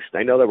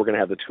know that we're going to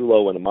have the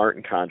Tulo and the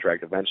Martin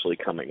contract eventually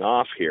coming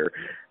off here,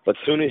 but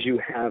as soon as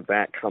you have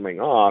that coming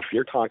off,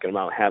 you're talking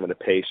about having to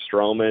pay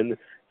Stroman,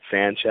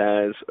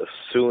 Sanchez,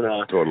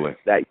 Osuna, totally.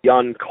 That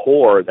young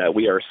core that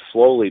we are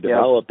slowly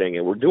developing,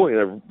 and we're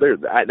doing.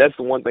 That's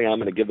the one thing I'm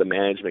going to give the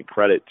management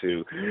credit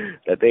to,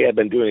 that they have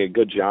been doing a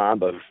good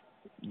job of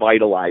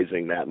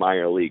vitalizing that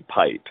minor league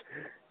pipe.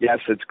 Yes,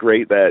 it's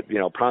great that,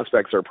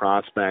 prospects are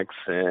prospects,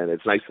 and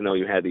it's nice to know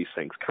you had these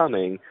things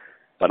coming,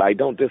 but I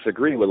don't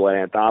disagree with what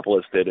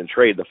Anthopoulos did and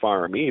trade the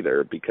farm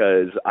either,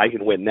 because I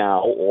can win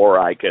now or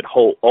I could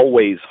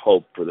always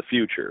hope for the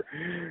future.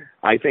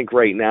 I think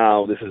right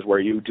now this is where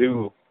you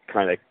do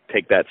kind of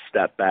take that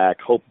step back,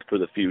 hope for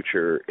the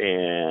future,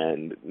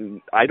 and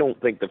I don't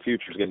think the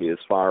future is going to be as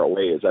far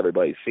away as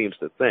everybody seems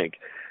to think.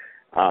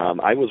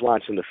 I was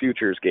watching the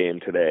Futures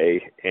game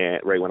today, and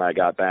right when I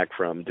got back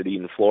from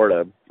Dunedin,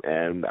 Florida,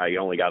 and I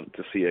only got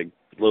to see a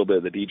little bit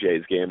of the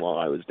DJ's game while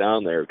I was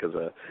down there because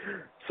of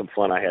some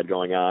fun I had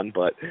going on.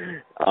 But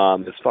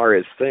as far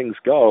as things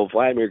go,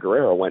 Vladimir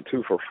Guerrero went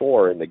 2 for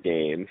 4 in the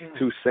game,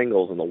 2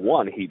 singles, and the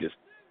one he just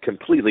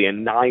completely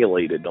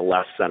annihilated the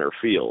left center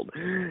field.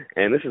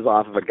 And this is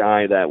off of a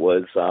guy that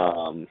was,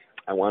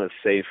 I want to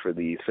say for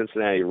the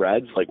Cincinnati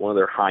Reds, like one of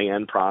their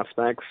high-end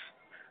prospects.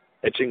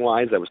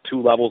 Pitching-wise, that was 2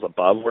 levels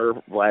above where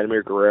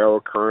Vladimir Guerrero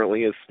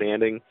currently is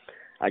standing.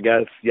 I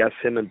guess, yes,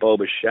 him and Bo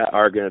Bichette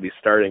are going to be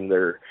starting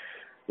their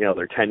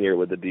tenure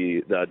with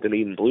the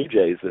Dunedin Blue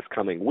Jays this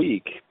coming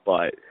week,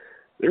 but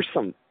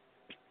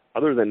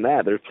other than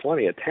that, there's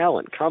plenty of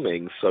talent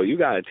coming, so you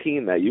got a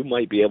team that you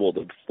might be able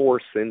to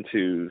force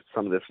into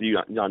some of this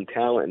young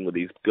talent, and with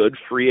these good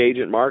free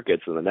agent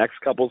markets in the next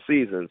couple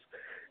seasons,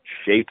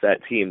 shape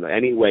that team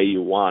any way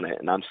you want it.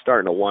 And I'm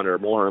starting to wonder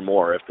more and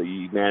more if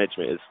the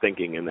management is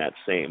thinking in that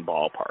same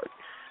ballpark.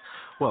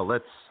 Well,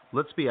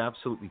 let's be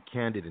absolutely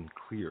candid and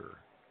clear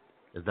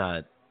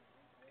that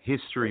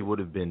history would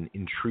have been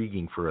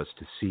intriguing for us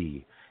to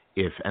see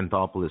if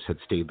Anthopoulos had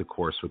stayed the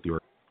course with the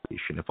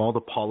organization, if all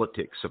the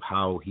politics of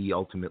how he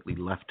ultimately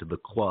left the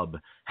club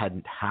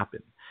hadn't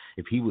happened,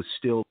 if he was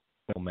still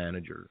a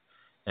manager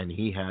and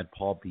he had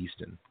Paul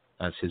Beeston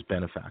as his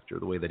benefactor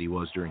the way that he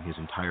was during his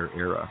entire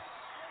era.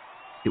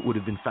 It would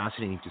have been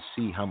fascinating to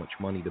see how much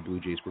money the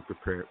Blue Jays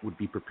would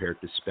be prepared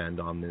to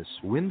spend on this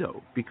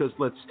window. Because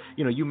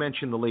you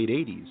mentioned the late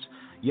 80s.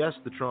 Yes,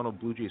 the Toronto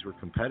Blue Jays were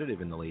competitive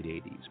in the late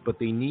 80s, but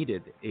they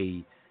needed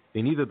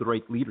the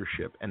right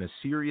leadership and a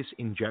serious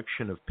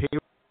injection of payroll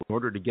in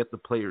order to get the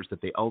players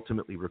that they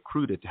ultimately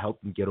recruited to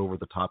help them get over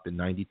the top in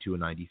 92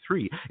 and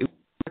 93. It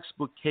was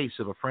textbook case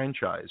of a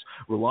franchise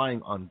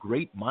relying on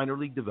great minor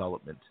league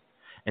development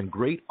and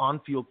great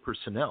on-field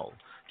personnel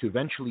to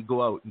eventually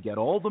go out and get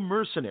all the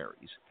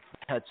mercenaries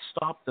that had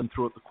stopped them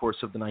throughout the course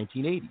of the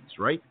 1980s,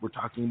 right? We're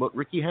talking about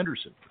Ricky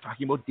Henderson. We're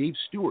talking about Dave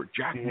Stewart,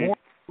 Jack Moore,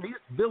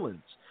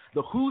 villains,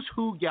 the who's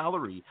who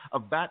gallery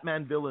of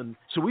Batman villain.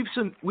 So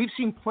we've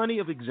seen plenty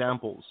of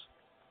examples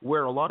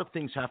where a lot of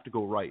things have to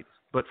go right.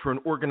 But for an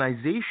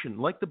organization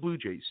like the Blue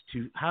Jays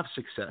to have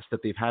success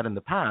that they've had in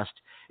the past,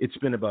 it's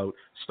been about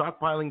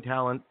stockpiling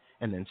talent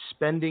and then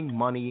spending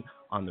money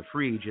on the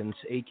free agents,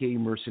 aka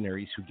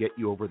mercenaries, who get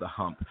you over the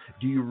hump.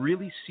 Do you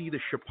really see the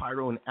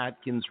Shapiro and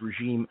Atkins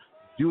regime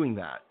doing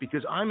that?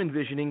 Because I'm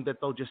envisioning that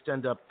they'll just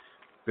end up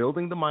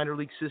building the minor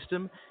league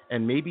system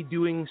and maybe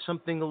doing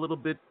something a little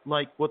bit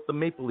like what the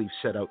Maple Leafs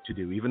set out to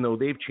do, even though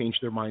they've changed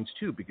their minds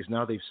too, because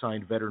now they've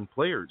signed veteran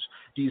players.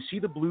 Do you see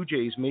the Blue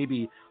Jays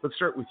maybe, let's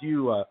start with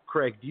you,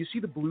 Craig, do you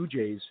see the Blue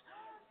Jays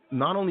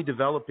not only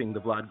developing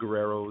the Vlad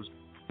Guerreros,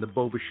 the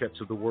Bo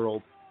Bichettes of the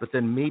world, but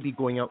then maybe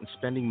going out and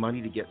spending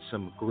money to get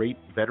some great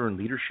veteran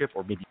leadership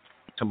or maybe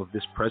some of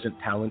this present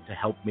talent to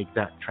help make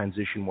that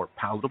transition more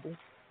palatable?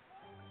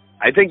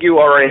 I think you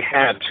already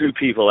have two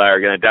people that are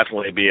going to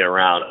definitely be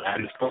around. I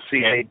just don't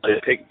see anybody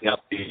picking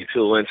up the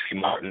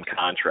Tulowitzki-Martin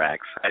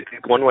contracts. I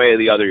think one way or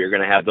the other, you're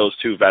going to have those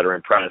two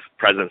veteran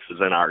presences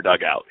in our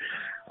dugout.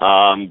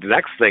 The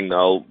next thing,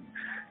 though,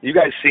 you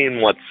guys seen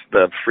what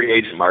the free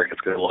agent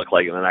market's going to look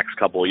like in the next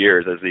couple of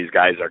years as these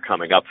guys are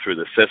coming up through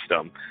the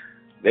system.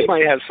 They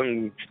might have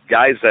some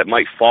guys that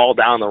might fall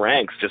down the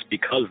ranks just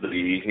because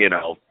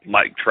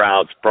Mike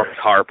Trout's, Bryce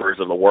Harper's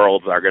of the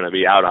world are going to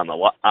be out on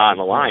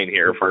the line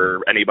here for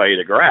anybody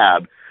to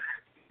grab.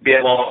 Be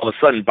able all of a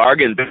sudden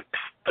bargain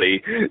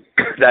somebody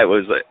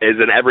that is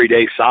an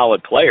everyday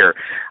solid player.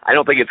 I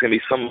don't think it's going to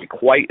be somebody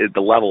quite at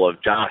the level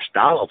of Josh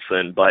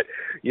Donaldson, but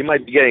you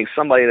might be getting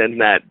somebody in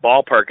that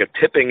ballpark of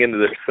tipping into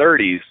their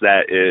 30s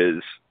that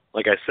is,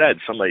 like I said,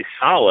 somebody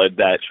solid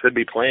that should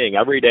be playing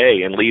every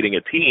day and leading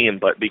a team,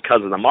 but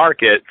because of the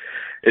market,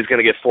 is going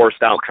to get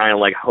forced out kind of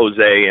like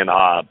Jose and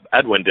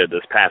Edwin did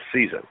this past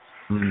season.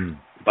 Mm-hmm.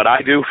 But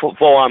I do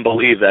full-on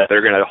believe that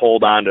they're going to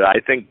hold on to, I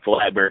think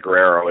Vladimir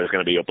Guerrero is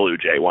going to be a Blue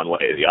Jay one way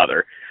or the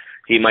other.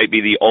 He might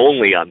be the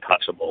only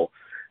untouchable,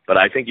 but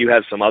I think you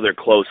have some other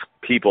close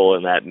people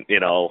in that,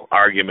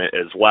 argument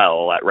as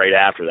well, right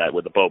after that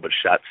with the Bo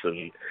Bichettes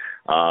and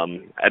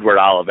Edward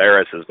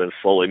Olivares has been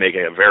slowly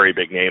making a very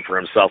big name for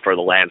himself for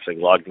the Lansing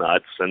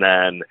Lugnuts. And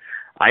then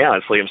I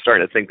honestly am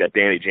starting to think that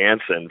Danny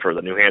Jansen for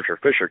the New Hampshire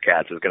Fisher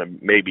Cats is going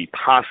to maybe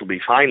possibly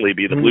finally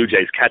be the Blue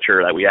Jays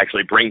catcher that we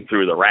actually bring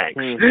through the ranks.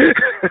 Well,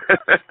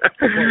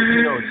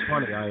 it's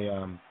funny.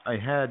 I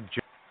had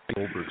Jerry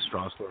Goldberg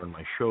Strassler on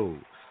my show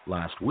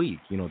last week,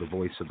 the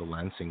voice of the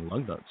Lansing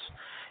Lugnuts.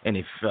 And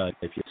if you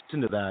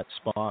listen to that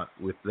spot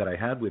that I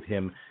had with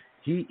him,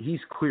 he's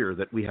clear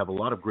that we have a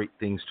lot of great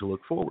things to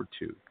look forward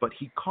to. But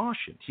he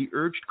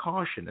urged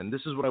caution. And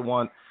this is what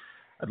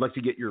I'd like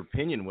to get your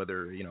opinion,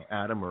 whether,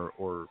 Adam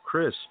or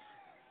Chris.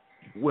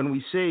 When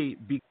we say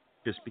be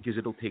cautious because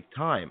it'll take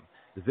time,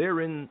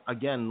 therein,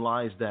 again,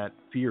 lies that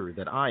fear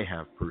that I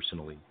have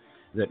personally,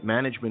 that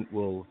management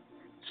will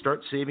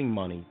start saving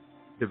money,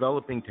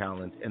 developing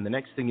talent, and the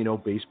next thing you know,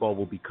 baseball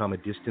will become a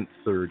distant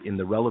third in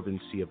the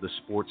relevancy of the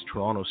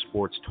Toronto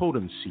sports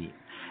totem scene.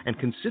 And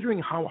considering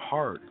how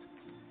hard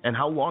and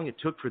how long it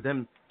took for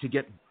them to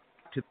get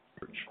to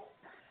the church.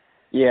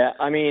 Yeah,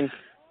 I mean,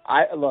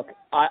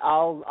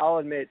 I'll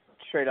admit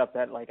straight up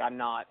that I'm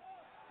not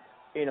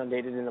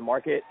inundated in the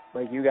market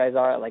like you guys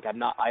are.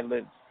 I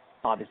live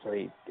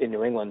obviously in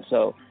New England,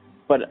 so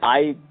but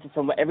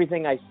from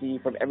everything I see,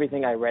 from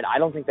everything I read, I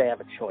don't think they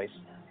have a choice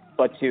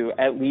but to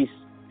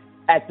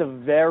at the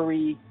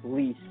very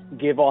least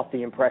give off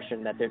the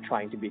impression that they're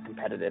trying to be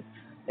competitive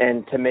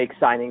and to make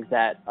signings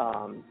that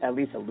at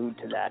least allude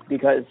to that,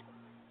 because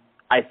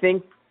I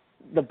think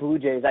the Blue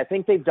Jays,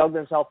 they've dug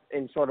themselves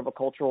in sort of a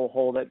cultural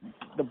hole that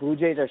the Blue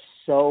Jays are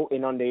so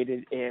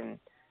inundated in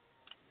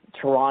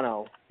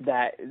Toronto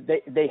that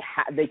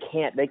they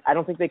can't. I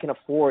don't think they can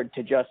afford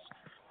to just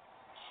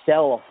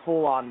sell a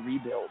full-on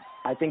rebuild.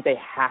 I think they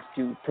have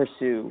to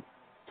pursue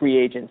free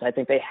agents. I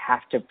think they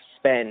have to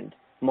spend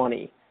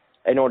money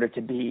in order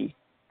to be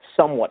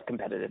somewhat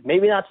competitive.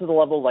 Maybe not to the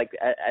level like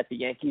at the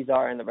Yankees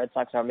are and the Red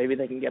Sox are. Maybe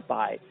they can get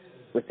by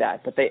with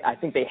that. But I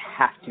think they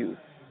have to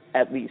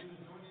at least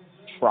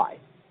try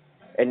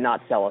and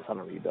not sell us on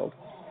a rebuild.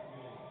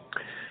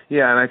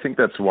 Yeah, and I think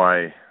that's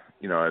why, as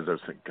I was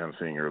kind of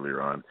saying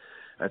earlier on,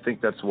 I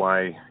think that's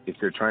why if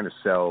they're trying to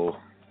sell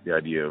the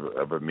idea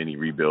of a mini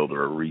rebuild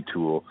or a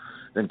retool,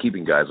 then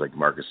keeping guys like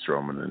Marcus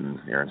Stroman and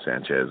Aaron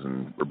Sanchez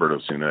and Roberto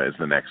Osuna is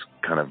the next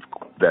kind of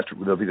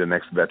veteran. They'll be the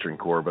next veteran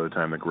core by the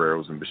time the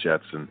Guerreros and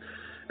Bichettes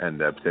and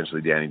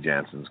potentially Danny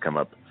Jansen's come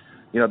up.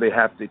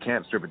 They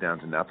can't strip it down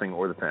to nothing,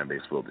 or the fan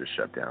base will just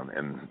shut down.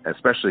 And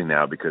especially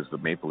now because the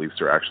Maple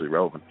Leafs are actually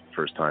relevant for the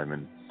first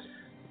time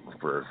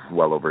for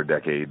well over a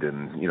decade,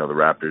 and the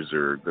Raptors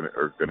are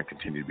going to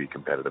continue to be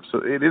competitive. So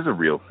it is a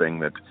real thing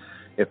that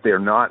if they're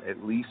not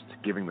at least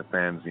giving the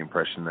fans the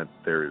impression that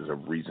there is a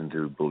reason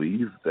to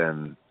believe,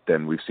 then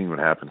then we've seen what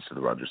happens to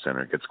the Rogers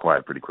Center. It gets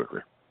quiet pretty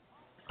quickly.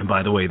 And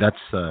by the way, that's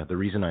the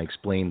reason I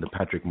explained the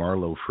Patrick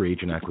Marleau free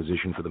agent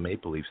acquisition for the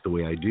Maple Leafs the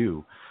way I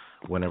do.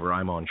 Whenever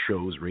I'm on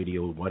shows,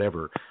 radio,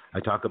 whatever, I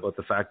talk about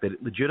the fact that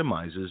it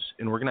legitimizes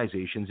an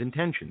organization's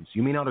intentions.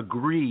 You may not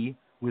agree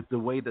with the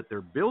way that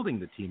they're building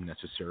the team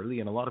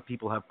necessarily, and a lot of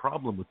people have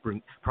problems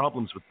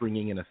with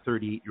bringing in a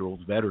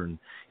 38-year-old veteran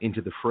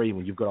into the fray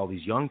when you've got all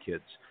these young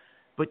kids.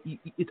 But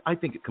I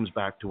think it comes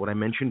back to what I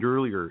mentioned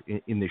earlier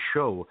in the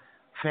show,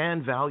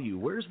 fan value.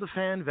 Where's the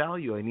fan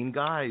value? I mean,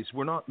 guys,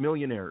 we're not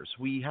millionaires.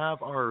 We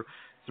have our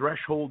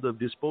threshold of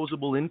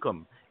disposable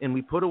income, and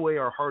we put away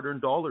our hard-earned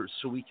dollars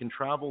so we can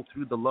travel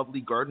through the lovely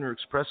Gardiner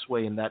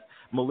Expressway and that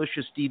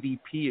malicious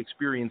DVP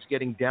experience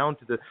getting down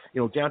to the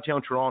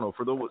downtown Toronto.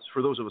 For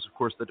those of us, of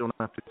course, that don't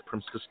have to go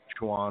from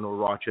Saskatchewan or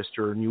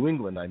Rochester or New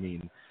England, I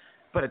mean.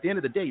 But at the end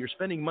of the day, you're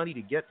spending money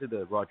to get to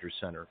the Rogers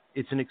Center.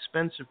 It's an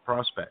expensive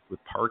prospect with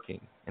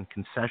parking and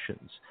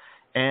concessions.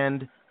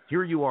 And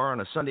here you are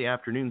on a Sunday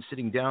afternoon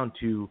sitting down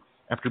to,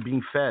 after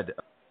being fed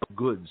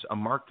goods, a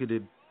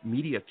marketed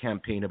media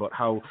campaign about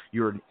how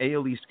you're an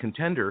AL East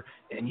contender,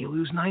 and you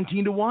lose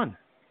 19-1.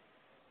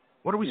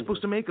 What are we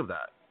supposed to make of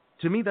that?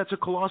 To me, that's a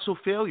colossal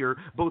failure,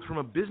 both from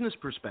a business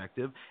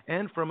perspective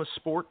and from a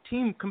sport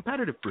team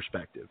competitive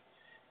perspective.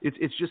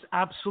 It's just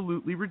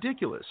absolutely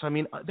ridiculous. I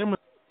mean, there were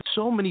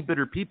so many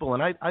bitter people,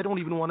 and I don't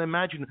even want to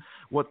imagine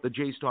what the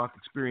J-Stock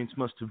experience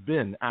must have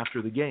been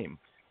after the game.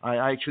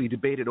 I actually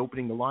debated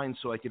opening the line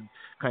so I could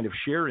kind of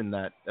share in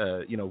that,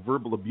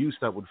 verbal abuse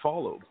that would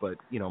follow. But,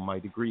 my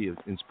degree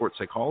in sports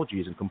psychology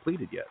isn't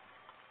completed yet.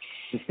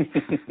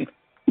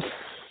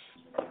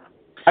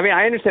 I mean,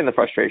 I understand the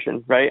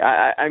frustration, right?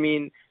 I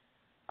mean,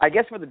 I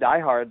guess for the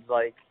diehards,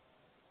 like,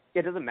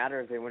 it doesn't matter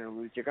if they win or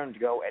lose. You're going to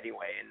go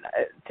anyway.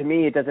 And to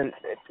me,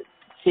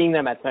 seeing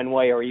them at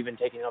Fenway or even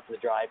taking up the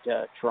drive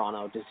to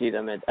Toronto to see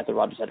them at the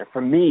Rogers Center,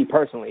 for me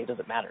personally, it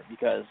doesn't matter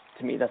because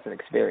to me that's an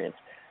experience.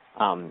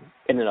 In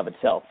and of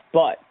itself.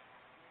 But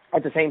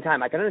at the same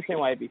time, I can understand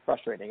why it'd be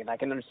frustrating, and I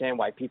can understand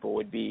why people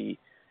would be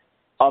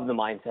of the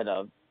mindset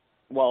of,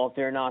 well, if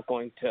they're not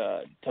going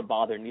to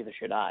bother, neither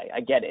should I.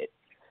 I get it.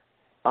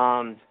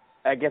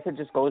 I guess it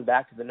just goes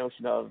back to the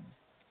notion of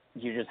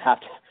you just have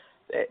to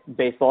 –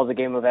 baseball is a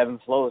game of ebb and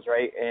flows,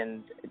 right?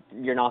 And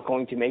you're not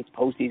going to make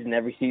postseason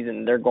every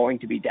season. They're going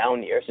to be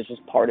down years. It's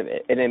just part of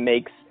it. And it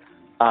makes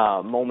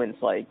moments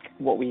like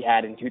what we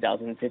had in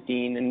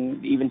 2015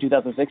 and even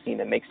 2016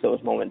 that makes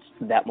those moments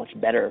that much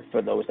better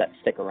for those that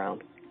stick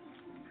around.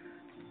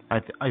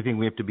 I think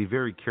we have to be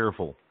very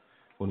careful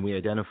when we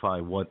identify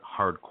what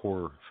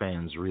hardcore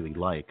fans really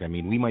like. I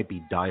mean, we might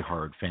be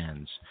diehard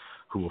fans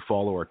who will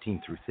follow our team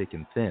through thick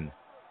and thin,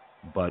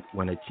 but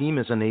when a team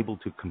is unable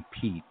to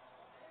compete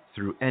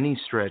through any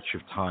stretch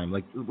of time,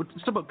 like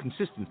it's about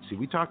consistency.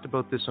 We talked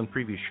about this on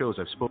previous shows.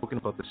 I've spoken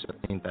about this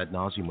ad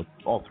nauseum with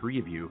all three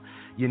of you.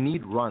 You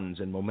need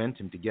runs and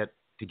momentum to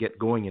get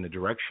going in a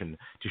direction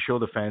to show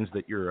the fans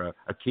that you're a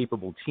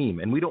capable team.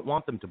 And we don't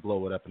want them to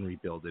blow it up and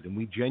rebuild it. And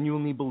we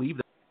genuinely believe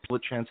that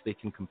there's a chance they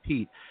can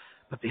compete,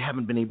 but they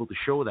haven't been able to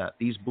show that.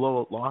 These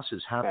blowout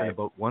losses happen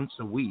about once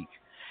a week,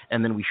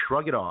 and then we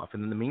shrug it off.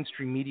 And then the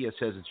mainstream media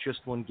says it's just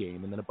one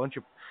game. And then a bunch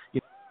of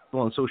people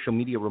on social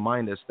media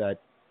remind us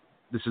that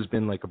this has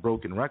been like a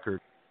broken record.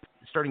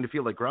 It's starting to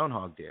feel like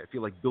Groundhog Day. I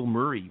feel like Bill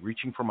Murray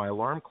reaching for my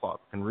alarm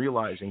clock and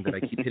realizing that I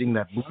keep hitting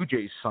that Blue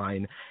Jays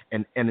sign,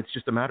 and it's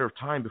just a matter of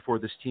time before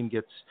this team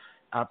gets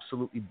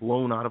absolutely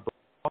blown out of the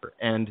water.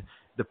 And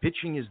the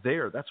pitching is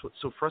there. That's what's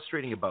so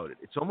frustrating about it.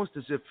 It's almost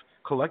as if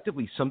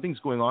collectively something's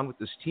going on with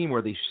this team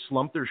where they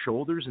slump their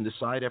shoulders and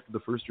decide after the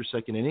first or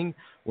second inning,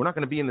 we're not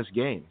going to be in this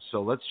game.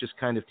 So let's just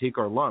kind of take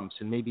our lumps,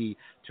 and maybe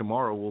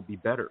tomorrow will be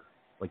better,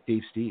 like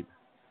Dave Stieb.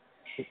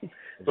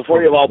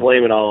 Before you all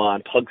blame it all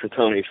on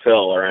Punxsutawney Phil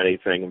or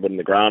anything, but in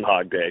the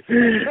Groundhog Day,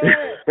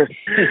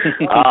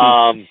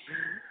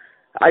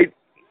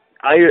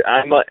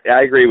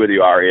 I agree with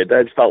you, Ari. It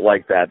does felt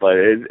like that, but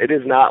it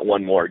is not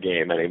one more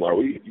game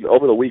anymore.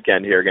 Over the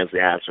weekend here against the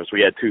Astros,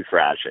 we had 2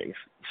 thrashings.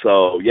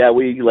 So, yeah,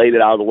 we laid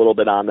it out a little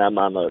bit on them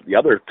on the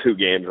other 2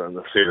 games in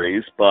the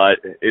series, but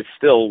it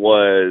still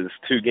was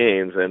 2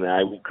 games. And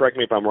correct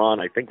me if I'm wrong,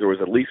 I think there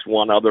was at least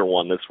one other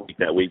one this week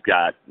that we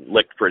got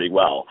licked pretty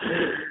well.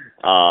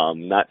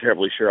 Not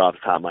terribly sure off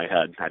the top of my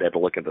head. I'd have to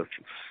look at the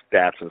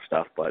stats and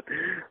stuff, but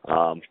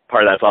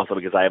part of that's also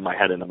because I have my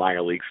head in the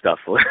minor league stuff.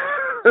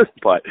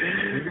 But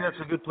maybe that's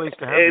a good place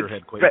to have your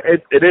head, Quake.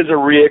 It is a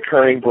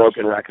reoccurring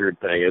broken record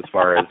thing as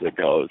far as it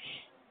goes.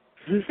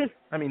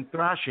 I mean,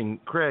 thrashing,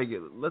 Craig,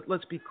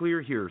 let's be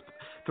clear here.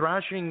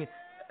 Thrashing,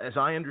 as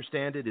I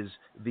understand it, is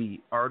the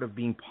art of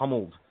being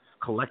pummeled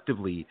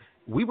collectively.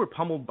 We were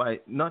pummeled by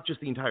not just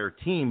the entire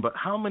team, but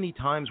how many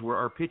times were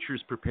our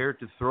pitchers prepared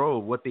to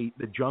throw the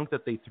junk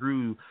that they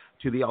threw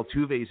to the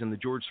Altuves and the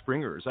George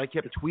Springers? I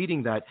kept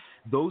tweeting that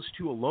those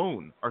 2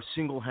 alone are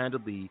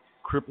single-handedly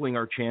crippling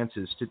our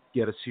chances to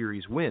get a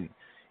series win.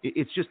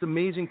 It's just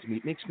amazing to me.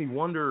 It makes me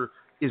wonder,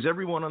 is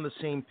everyone on the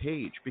same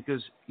page?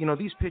 Because,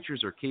 these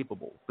pitchers are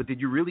capable. But did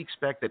you really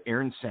expect that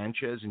Aaron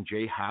Sanchez and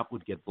Jay Happ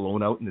would get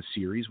blown out in the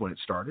series when it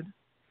started?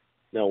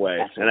 No way.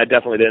 Absolutely. And I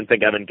definitely didn't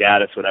think Evan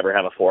Gaddis would ever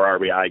have a 4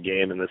 RBI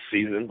game in this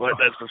season, but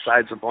that's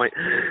besides the point.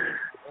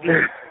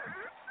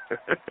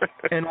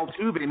 And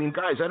Altuve, I mean,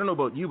 guys, I don't know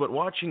about you, but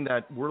watching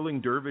that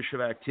whirling dervish of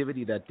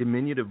activity, that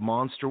diminutive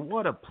monster,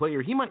 what a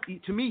player.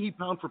 To me, he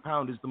pound for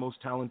pound is the most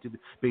talented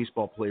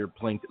baseball player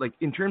playing. Like,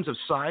 in terms of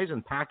size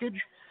and package,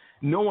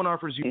 no one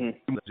offers you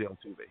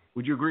Altuve.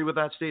 Would you agree with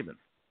that statement?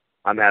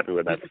 I'm happy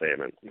with that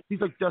statement.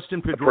 He's like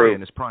Dustin Pedroia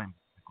in his prime.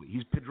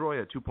 He's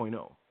Pedroia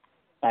 2.0.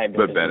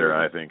 But better,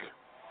 I think.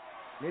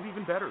 Maybe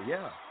even better,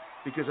 yeah.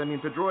 Because, I mean,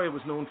 Pedroia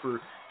was known for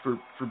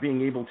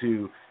being able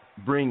to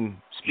bring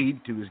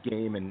speed to his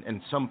game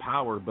and some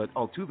power, but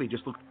Altuve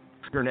just looked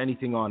to turn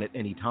anything on at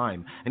any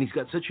time. And he's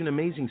got such an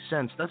amazing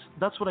sense.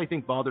 That's what I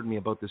think bothered me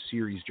about this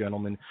series,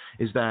 gentlemen,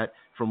 is that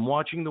from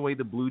watching the way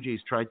the Blue Jays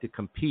tried to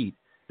compete,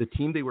 the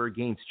team they were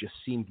against just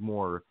seemed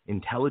more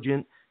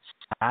intelligent,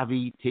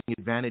 savvy, taking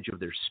advantage of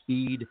their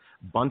speed,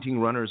 bunting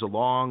runners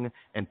along,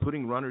 and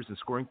putting runners in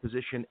scoring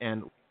position,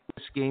 and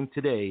this game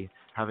today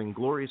having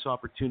glorious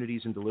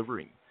opportunities in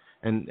delivering.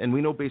 And we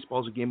know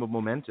baseball is a game of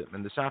momentum.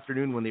 And this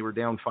afternoon when they were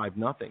down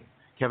 5-0,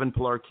 Kevin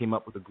Pillar came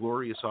up with a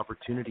glorious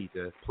opportunity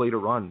to plate a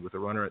run with a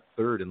runner at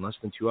third in less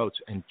than 2 outs.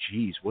 And,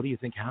 geez, what do you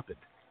think happened?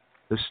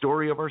 The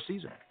story of our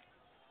season.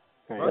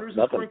 Runners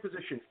in scoring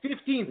position,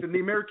 15th in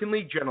the American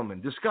League,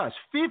 gentlemen. Discuss.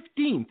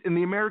 15th in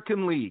the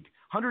American League,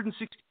 $160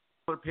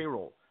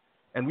 payroll.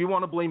 And we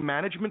want to blame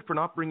management for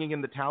not bringing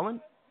in the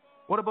talent?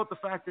 What about the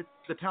fact that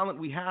the talent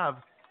we have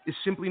is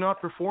simply not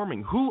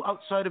performing? Who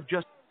outside of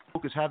just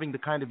is having the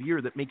kind of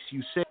year that makes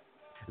you say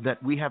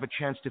that we have a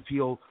chance to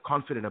feel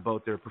confident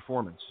about their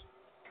performance?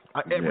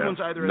 Everyone's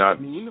either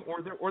mean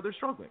or they're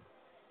struggling.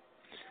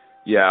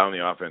 Yeah, on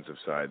the offensive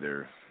side,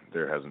 there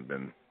hasn't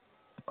been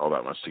all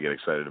that much to get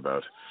excited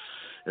about.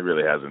 It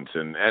really hasn't,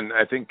 and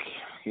I think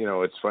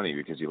it's funny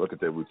because you look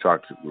at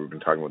we've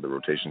been talking about the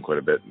rotation quite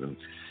a bit,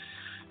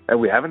 and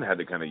we haven't had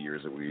the kind of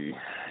years that we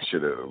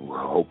should have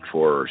hoped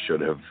for or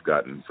should have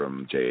gotten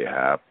from J.A.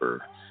 Happ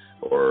or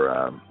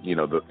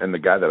the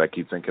guy that I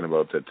keep thinking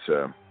about that,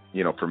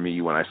 for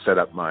me, when I set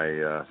up my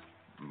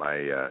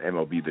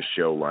MLB The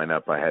Show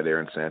lineup, I had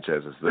Aaron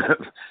Sanchez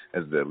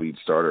as the lead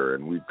starter,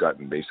 and we've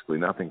gotten basically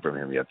nothing from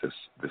him yet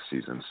this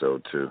season.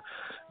 So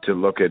to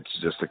look at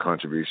just the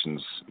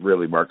contributions,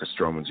 really Marcus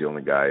Stroman's the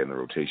only guy in the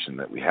rotation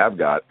that we have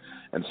got,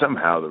 and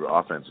somehow the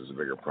offense is a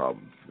bigger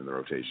problem than the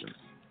rotation,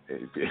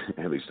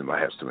 at least in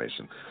my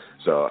estimation.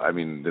 So, I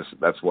mean,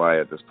 that's why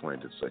at this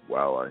point it's like,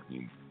 wow, I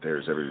mean,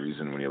 there's every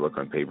reason when you look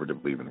on paper to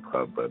believe in the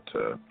club, but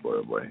boy,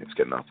 oh boy, it's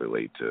getting awfully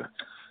late to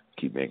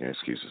keep making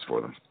excuses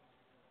for them.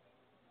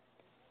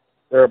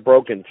 They're a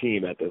broken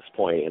team at this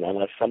point, and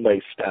unless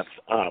somebody steps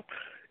up,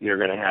 you're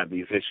going to have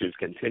these issues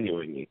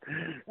continuing.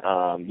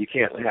 You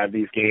can't have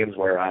these games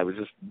where I was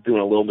just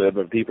doing a little bit of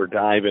a deeper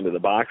dive into the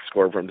box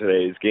score from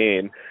today's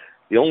game.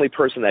 The only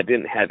person that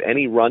didn't have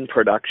any run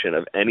production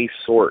of any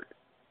sort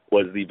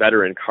was the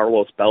veteran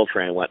Carlos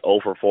Beltran, went 0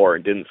 for 4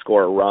 and didn't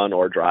score a run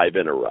or drive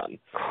in a run.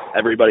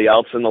 Everybody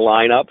else in the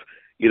lineup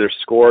either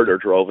scored or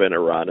drove in a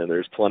run, and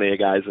there's plenty of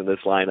guys in this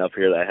lineup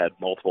here that had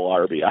multiple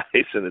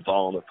RBIs, and it's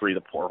all in the 3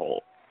 to 4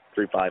 hole,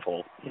 3-5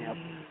 hole. Yeah.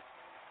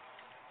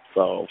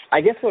 So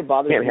I guess what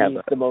bothers me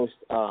the most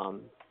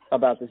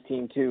about this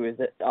team too is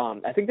that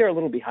I think they're a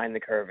little behind the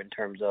curve in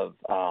terms of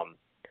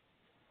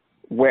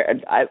where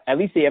at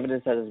least the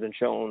evidence that has been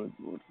shown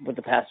with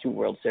the past 2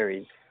 World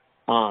Series.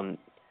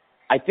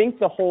 I think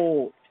the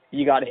whole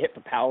you got to hit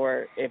for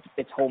power if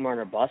it's home run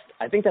or bust,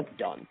 I think that's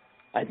done.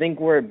 I think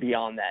we're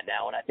beyond that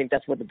now, and I think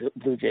that's what the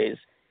Blue Jays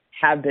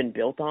have been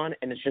built on,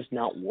 and it's just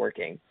not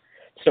working.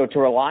 So to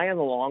rely on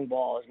the long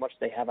ball as much as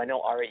they have, I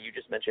know, Ari, you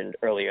just mentioned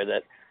earlier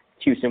that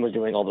Houston was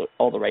doing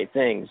all the right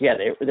things. Yeah,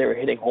 they were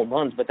hitting home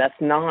runs, but that's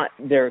not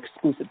their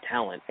exclusive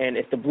talent. And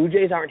if the Blue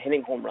Jays aren't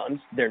hitting home runs,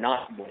 they're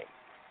not winning.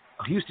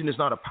 Houston is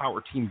not a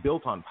power team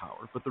built on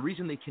power, but the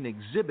reason they can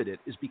exhibit it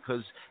is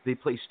because they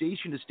play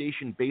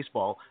station-to-station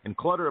baseball and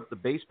clutter up the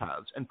base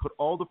paths and put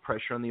all the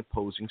pressure on the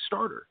opposing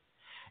starter.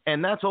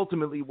 And that's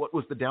ultimately what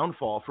was the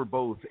downfall for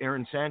both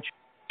Aaron Sanchez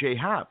and J.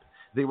 Happ.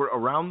 They were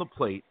around the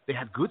plate. They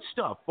had good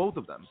stuff, both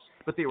of them,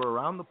 but they were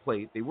around the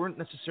plate. They weren't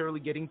necessarily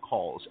getting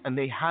calls, and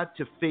they had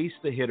to face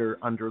the hitter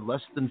under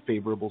less than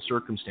favorable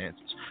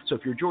circumstances. So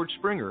if you're George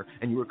Springer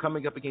and you were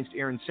coming up against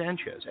Aaron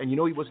Sanchez and you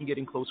know he wasn't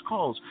getting close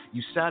calls,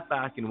 you sat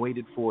back and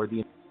waited for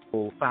the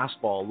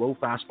fastball, low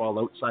fastball,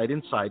 outside,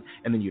 inside,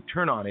 and then you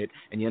turn on it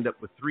and you end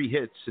up with 3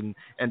 hits and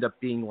end up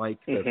being like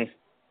the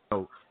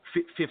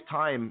fifth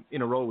time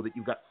in a row that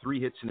you've got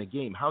 3 hits in a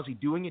game. How's he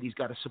doing it? He's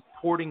got a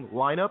supporting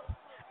lineup,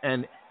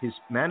 and his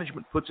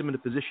management puts him in a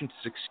position to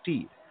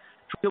succeed.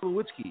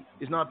 Tulowitzki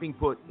is not being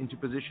put into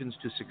positions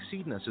to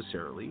succeed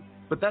necessarily,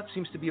 but that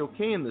seems to be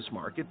okay in this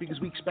market because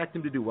we expect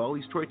him to do well.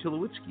 He's Troy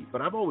Tulowitzki.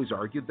 But I've always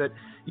argued that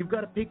you've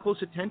got to pay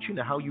close attention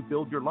to how you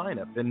build your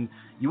lineup. And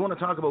you want to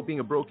talk about being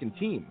a broken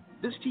team.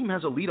 This team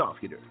has a leadoff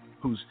hitter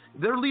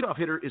their leadoff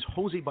hitter is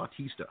Jose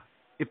Bautista.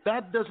 If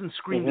that doesn't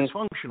scream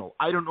dysfunctional,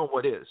 I don't know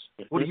what is.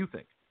 What do you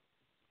think?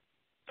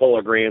 Full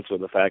agreement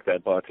with the fact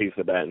that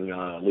Bautista batting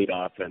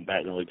leadoff and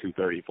batting only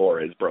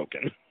 .234 is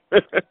broken.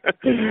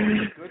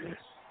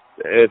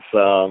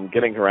 It's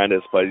getting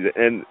horrendous. But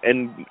and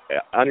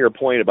on your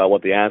point about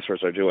what the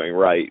Astros are doing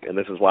right, and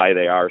this is why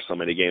they are so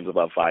many games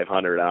above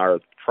 500 and are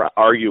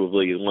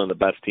arguably one of the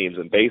best teams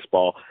in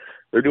baseball.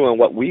 They're doing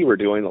what we were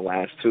doing the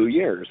last 2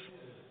 years.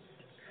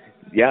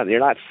 Yeah, you're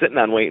not sitting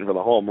on waiting for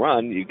the home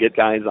run. You get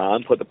guys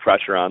on, put the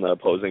pressure on the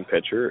opposing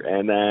pitcher,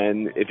 and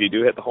then if you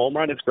do hit the home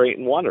run, it's great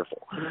and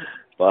wonderful.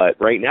 But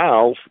right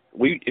now,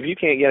 if you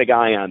can't get a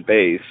guy on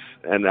base,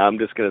 and I'm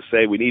just going to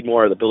say we need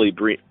more of the Billy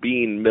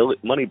Beane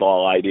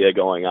Moneyball idea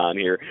going on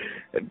here.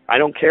 I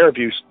don't care if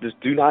you just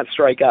do not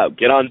strike out.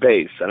 Get on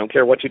base. I don't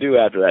care what you do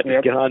after that.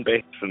 Just get on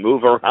base and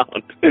move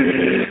around.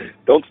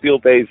 Don't steal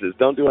bases.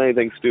 Don't do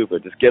anything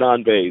stupid. Just get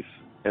on base.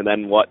 And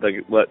then what?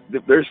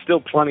 There's still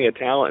plenty of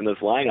talent in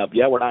this lineup.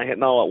 Yeah, we're not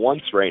hitting all at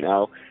once right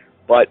now,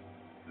 but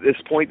this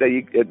point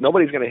that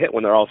nobody's going to hit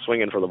when they're all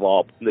swinging for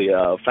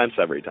the fence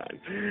every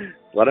time.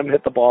 Let them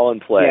hit the ball and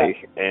play.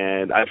 Yeah.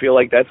 And I feel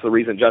like that's the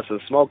reason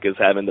Justin Smoak is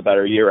having the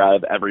better year out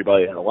of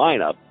everybody in the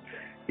lineup.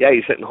 Yeah,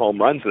 he's hitting home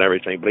runs and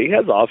everything, but he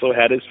has also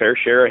had his fair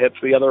share of hits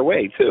the other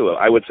way too.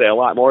 I would say a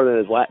lot more than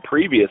his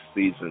previous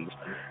seasons.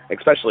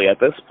 Especially at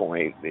this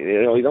point,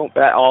 you don't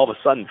bat all of a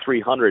sudden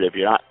 300 if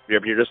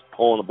you're just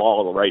pulling the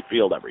ball to the right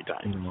field every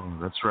time. No,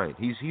 that's right.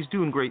 He's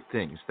doing great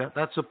things.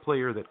 That's a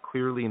player that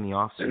clearly in the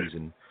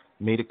offseason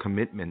made a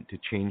commitment to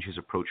change his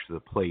approach to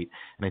the plate,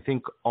 and I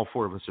think all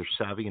four of us are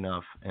savvy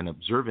enough and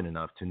observant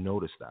enough to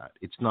notice that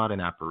it's not an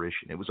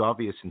apparition. It was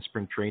obvious in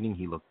spring training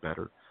he looked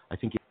better. I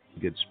think he had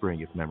a good spring,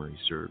 if memory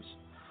serves.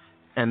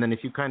 And then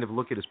if you kind of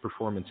look at his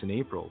performance in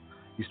April,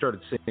 he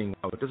started saying,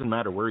 it doesn't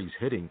matter where he's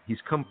hitting. He's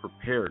come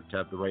prepared to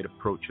have the right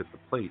approach at the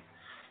plate.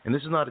 And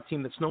this is not a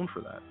team that's known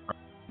for that. Our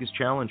biggest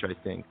challenge, I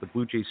think, the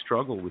Blue Jays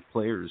struggle with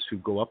players who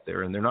go up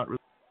there and they're not really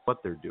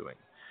what they're doing.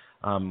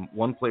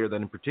 One player that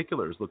in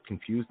particular has looked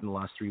confused in the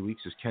last 3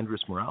 weeks is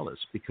Kendrys Morales,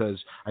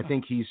 because I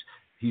think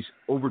he's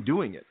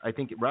overdoing it. I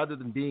think rather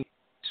than being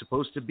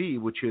supposed to be,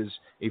 which is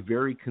a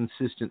very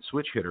consistent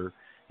switch hitter,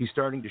 he's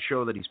starting to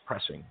show that he's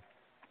pressing.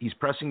 He's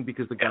pressing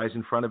because the guys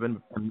in front of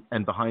him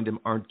and behind him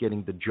aren't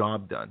getting the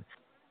job done.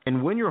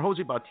 And when you're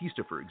Jose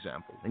Bautista, for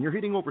example, and you're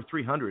hitting over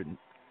 300,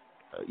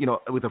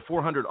 with a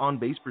 400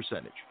 on-base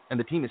percentage, and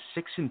the team is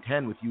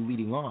 6-10 with you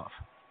leading off,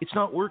 it's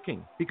not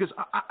working. Because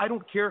I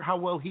don't care how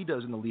well he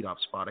does in the leadoff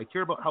spot. I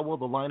care about how well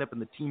the lineup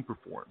and the team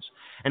performs.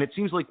 And it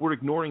seems like we're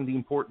ignoring the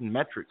important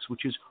metrics,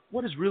 which is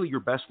what is really your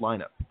best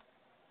lineup?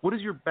 What is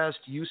your best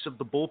use of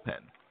the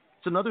bullpen?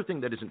 It's another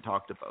thing that isn't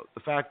talked about.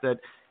 The fact that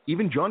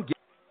even John Gibson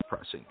is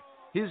pressing.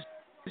 His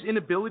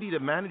inability to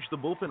manage the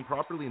bullpen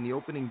properly in the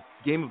opening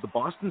game of the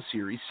Boston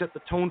series set the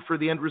tone for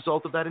the end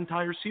result of that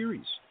entire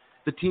series.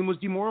 The team was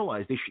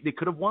demoralized. They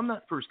could have won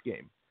that first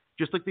game,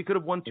 just like they could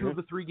have won two of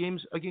the 3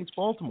 games against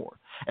Baltimore.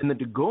 And then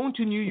to go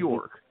into New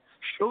York,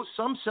 show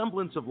some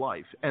semblance of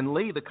life, and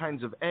lay the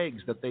kinds of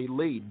eggs that they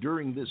laid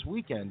during this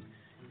weekend,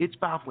 it's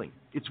baffling.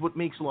 It's what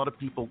makes a lot of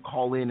people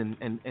call in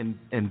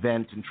and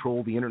vent and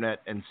troll the internet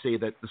and say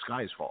that the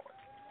sky is falling,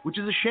 which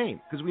is a shame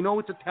because we know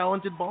it's a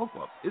talented ball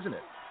club, isn't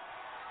it?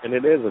 And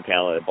it is a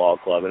talented ball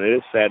club, and it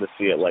is sad to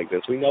see it like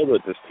this. We know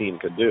what this team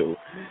could do.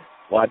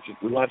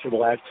 We watched it the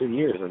last 2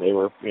 years, and they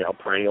were,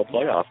 perennial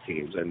playoff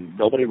teams, and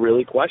nobody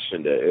really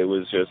questioned it. It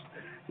was just,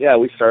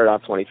 we started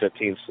off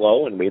 2015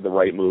 slow and made the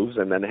right moves,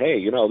 and then,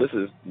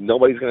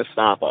 nobody's going to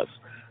stop us.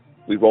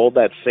 We rolled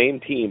that same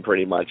team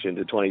pretty much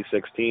into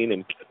 2016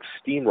 and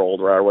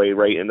steamrolled our way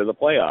right into the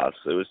playoffs.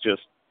 It was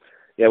just,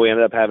 we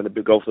ended up having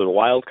to go for the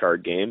wild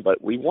card game,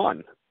 but we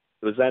won.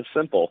 It was that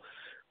simple.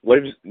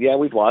 We've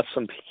lost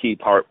some key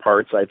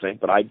parts, I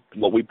think, but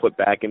what we put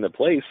back into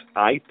place,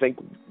 I think,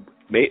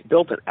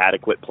 built an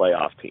adequate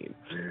playoff team.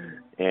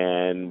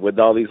 And with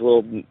all these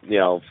little,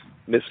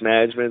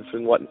 mismanagements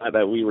and whatnot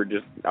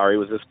that Ari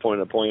was just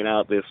pointing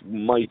out, this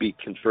might be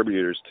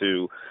contributors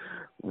to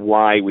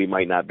why we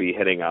might not be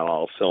hitting on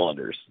all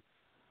cylinders.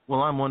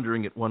 Well, I'm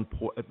wondering at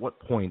what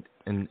point,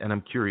 and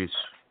I'm curious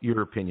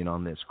your opinion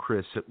on this,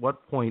 Chris, at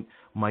what point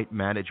might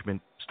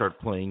management start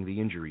playing the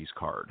injuries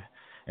card?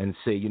 And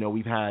say,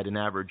 we've had an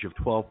average of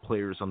 12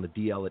 players on the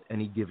DL at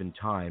any given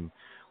time.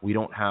 We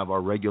don't have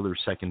our regular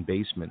second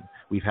baseman.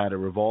 We've had a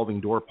revolving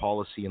door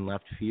policy in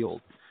left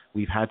field.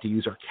 We've had to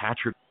use our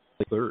catcher to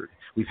play third.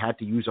 We've had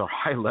to use our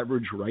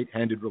high-leverage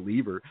right-handed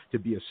reliever to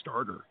be a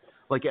starter.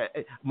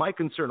 My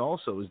concern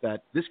also is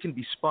that this can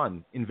be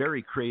spun in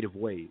very creative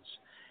ways.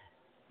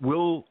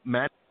 Will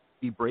management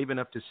be brave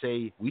enough to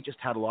say, we just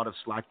had a lot of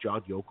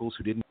slack-jawed yokels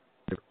who didn't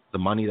the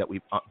money that we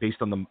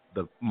based on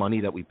the money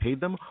that we paid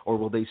them, or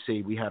will they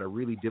say we had a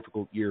really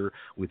difficult year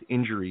with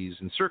injuries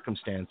and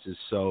circumstances,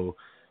 so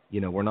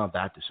we're not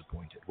that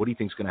disappointed? What do you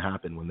think is going to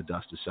happen when the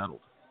dust is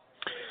settled?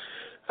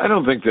 I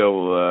don't think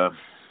they'll.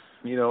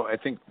 I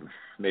think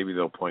maybe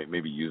they'll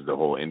use the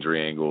whole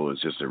injury angle as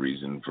just a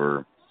reason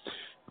for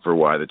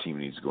why the team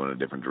needs to go in a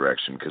different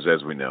direction. Because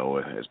as we know,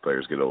 as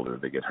players get older,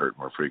 they get hurt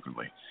more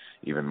frequently.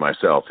 Even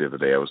myself, the other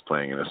day, I was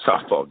playing in a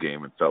softball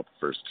game and felt the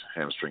first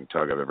hamstring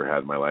tug I've ever had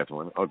in my life. And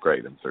went, oh,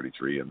 great, I'm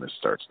 33 and this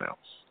starts now.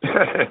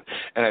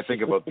 And I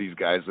think about these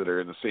guys that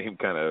are in the same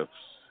kind of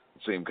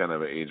same kind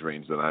of age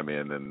range that I'm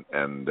in, and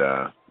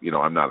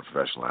I'm not a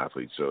professional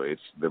athlete, so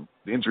it's the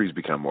injuries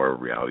become more of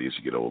a reality as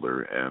you get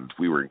older. And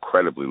we were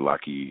incredibly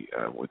lucky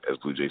as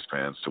Blue Jays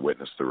fans to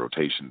witness the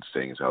rotation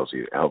staying as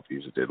healthy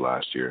as it did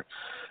last year,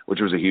 which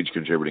was a huge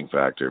contributing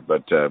factor.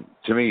 But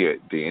to me,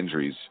 the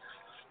injuries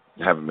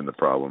haven't been the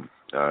problem.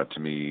 To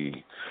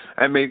me,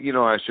 and maybe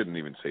I shouldn't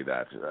even say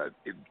that.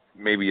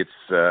 Maybe it's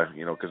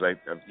because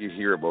you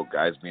hear about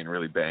guys being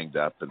really banged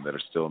up and that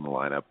are still in the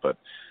lineup, but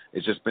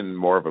it's just been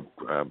more of an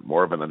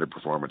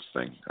underperformance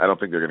thing. I don't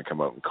think they're going to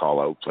come out and call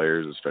out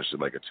players, especially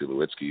like a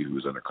Tulowitzki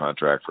who's under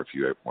contract for a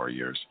few more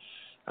years.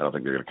 I don't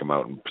think they're going to come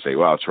out and say,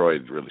 "Wow, Troy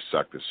really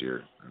sucked this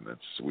year, and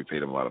we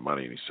paid him a lot of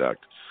money and he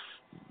sucked."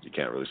 You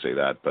can't really say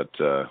that, but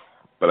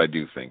I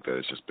do think that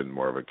it's just been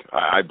more of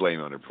I blame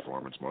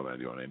underperformance more than I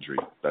do on injury.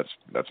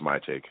 That's my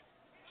take.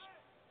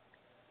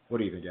 What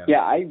do you think, Adam?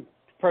 Yeah, I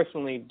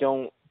personally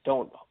don't.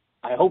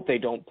 I hope they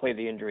don't play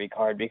the injury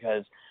card,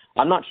 because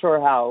I'm not sure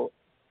how.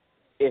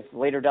 If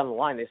later down the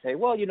line they say,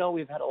 well,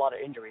 we've had a lot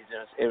of injuries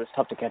and it was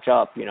tough to catch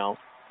up.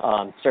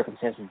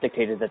 Circumstances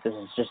dictated that this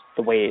is just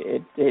the way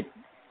it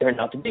turned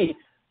out to be.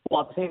 Well,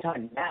 at the same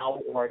time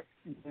now, or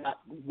not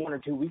 1 or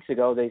 2 weeks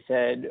ago, they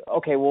said,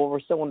 okay, well, we're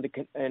still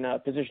in a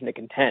position to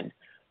contend.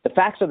 The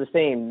facts are the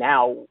same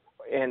now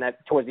and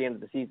towards the end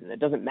of the season. It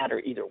doesn't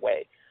matter either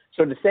way.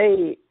 So to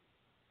say,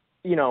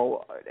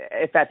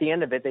 if at the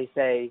end of it they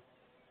say,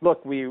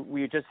 look,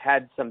 we just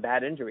had some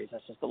bad injuries,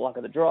 that's just the luck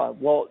of the draw.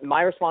 Well,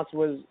 my response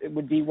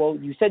would be, well,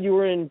 you said you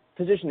were in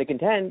position to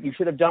contend. You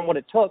should have done what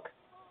it took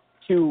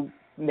to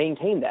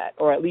maintain that,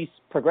 or at least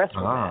progress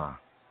from that.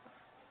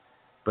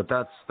 But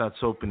that's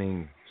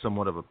opening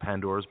somewhat of a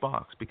Pandora's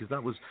box, because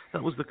that was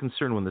the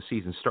concern when the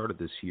season started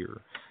this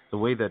year. The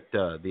way that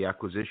the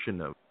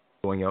acquisition of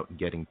going out and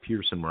getting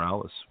Pierce and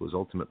Morales was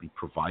ultimately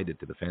provided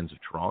to the fans of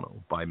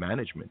Toronto by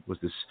management was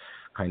this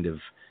kind of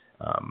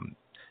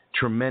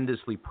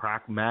tremendously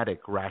pragmatic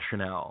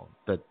rationale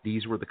that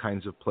these were the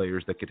kinds of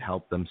players that could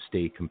help them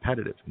stay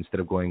competitive instead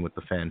of going with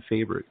the fan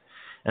favorite.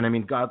 And I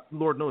mean,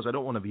 Lord knows I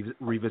don't want to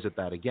revisit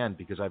that again,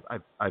 because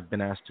I've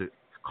been asked to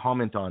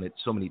comment on it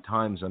so many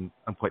times. I'm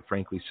quite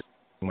frankly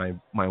my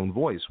own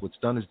voice. What's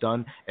done is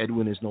done.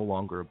 Edwin is no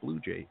longer a Blue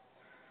Jay.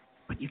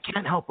 But you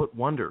can't help but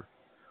wonder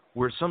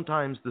where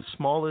sometimes the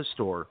smallest,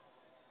 or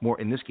more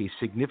in this case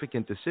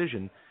significant,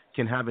 decision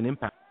can have an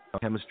impact on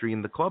chemistry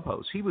in the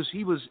clubhouse. He was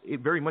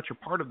very much a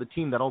part of the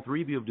team that all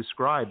three of you have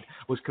described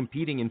was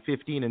competing in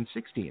 15 and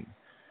 16.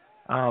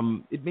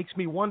 It makes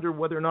me wonder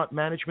whether or not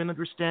management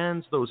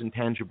understands those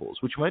intangibles,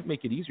 which might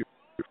make it easier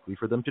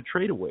for them to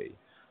trade away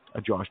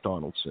a Josh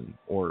Donaldson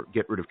or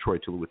get rid of Troy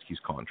Tulowitzki's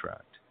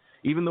contract.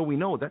 Even though we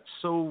know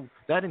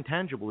that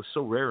intangible is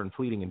so rare and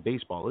fleeting in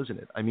baseball, isn't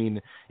it? I mean,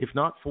 if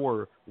not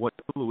for what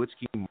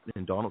Tulowitzki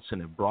and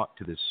Donaldson have brought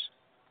to this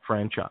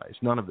franchise,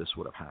 none of this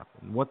would have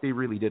happened. What they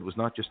really did was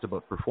not just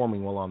about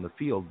performing well on the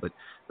field, but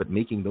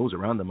making those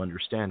around them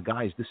understand,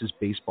 guys, this is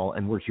baseball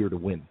and we're here to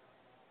win.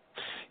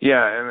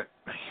 Yeah,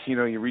 and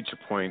you reach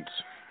a point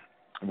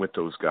with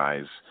those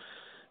guys,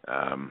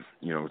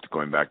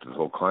 going back to the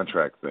whole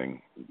contract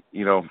thing,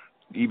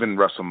 even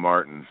Russell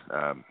Martin,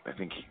 I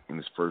think in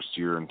his first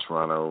year in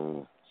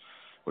Toronto,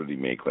 what did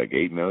he make, like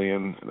 $8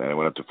 million? And then it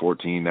went up to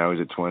 14. Now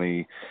he's at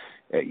 20.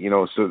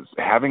 So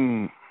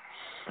having,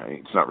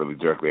 it's not really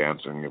directly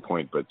answering your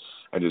point, but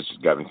I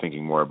just got me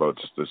thinking more about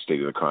just the state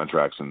of the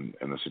contracts and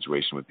the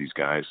situation with these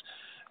guys.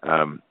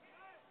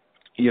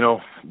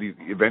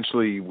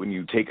 Eventually when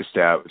you take a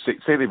stab,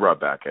 say they brought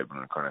back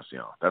Edwin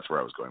Encarnacion. That's where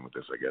I was going with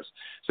this, I guess.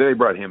 Say they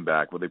brought him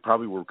back. Well, they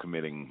probably were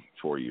committing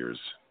 4 years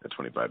at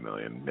 $25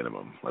 million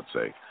minimum, let's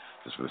say,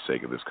 just for the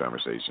sake of this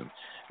conversation.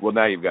 Well,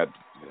 now you've got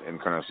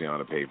Encarnacion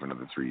to pay for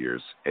another 3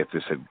 years.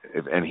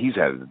 And he's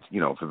had,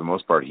 for the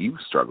most part, he was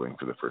struggling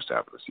for the first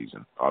half of the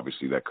season.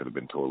 Obviously, that could have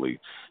been totally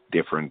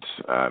different.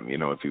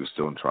 If he was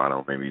still in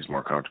Toronto, maybe he's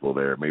more comfortable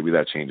there. Maybe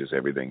that changes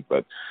everything.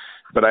 But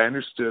I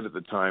understood at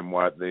the time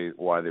why they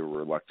were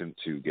reluctant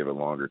to give a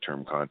longer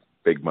term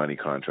big money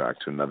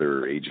contract to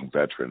another aging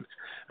veteran,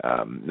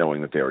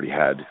 knowing that they already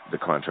had the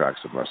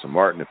contracts of Russell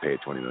Martin to pay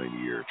at $20 million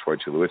a year, Troy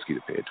Tulowitzki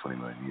to pay at $20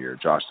 million a year,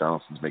 Josh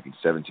Donaldson's making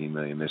 $17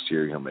 million this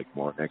year. He'll make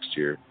more next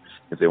year.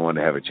 If they wanted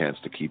to have a chance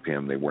to keep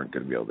him, they weren't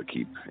going to be able to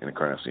keep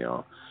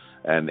Encarnacion.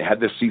 And had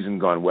this season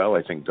gone well,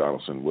 I think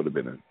Donaldson would have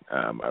been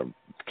a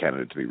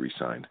candidate to be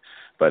re-signed.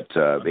 But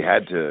they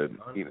had to.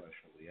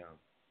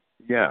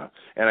 Yeah,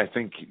 and I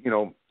think,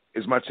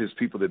 as much as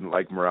people didn't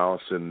like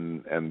Morales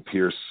and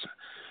Pierce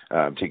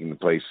taking the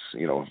place,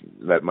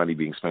 that money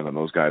being spent on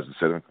those guys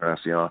instead of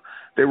Encarnacion,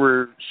 they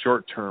were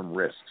short-term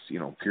risks.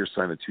 Pierce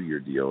signed a 2-year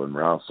deal and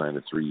Morales signed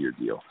a 3-year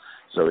deal.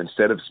 So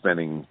instead of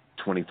spending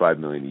 $25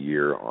 million a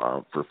year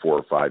for 4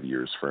 or 5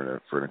 years for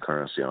an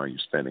Encarnacion, you're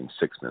spending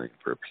 $6 million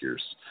for a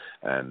Pierce,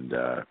 and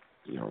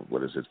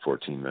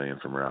 $14 million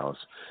for Morales.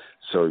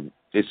 So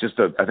it's just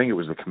I think it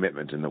was the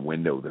commitment in the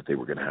window that they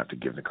were going to have to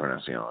give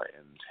Encarnacion.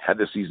 And had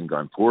the season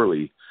gone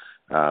poorly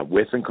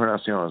with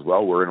Encarnacion as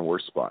well, we're in a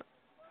worse spot.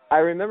 I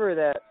remember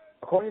that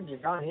according to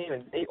John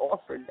Heyman, they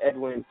offered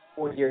Edwin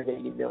 4 years,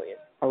 $80 million,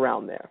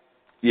 around there.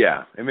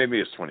 Yeah, and maybe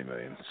it's $20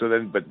 million. So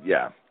then, but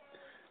yeah,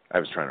 I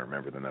was trying to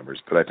remember the numbers,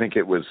 but I think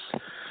it was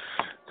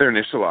their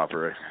initial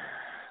offer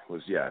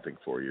was, I think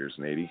 4 years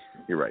and 80.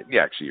 You're right.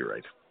 Yeah, actually, you're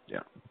right. Yeah.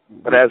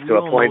 But as to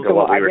a point to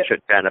what we were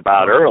chit-chatting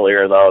about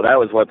earlier, though, that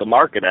was what the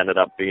market ended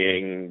up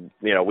being.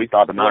 We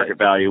thought the market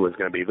value was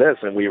going to be this,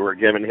 and we were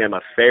giving him a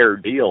fair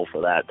deal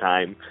for that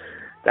time.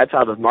 That's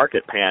how the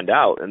market panned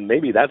out, and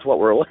maybe that's what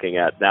we're looking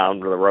at down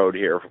the road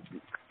here.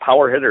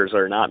 Power hitters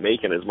are not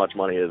making as much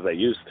money as they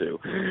used to.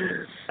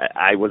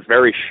 I was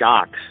very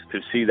shocked to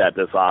see that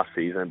this off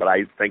season, but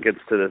I think it's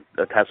to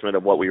the testament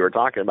of what we were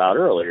talking about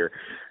earlier.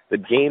 The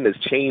game is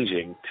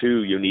changing,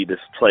 too. You need to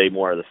play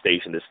more of the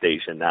station to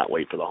station, not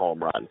wait for the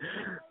home run.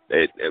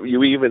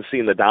 You even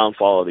seen the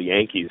downfall of the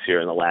Yankees here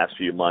in the last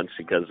few months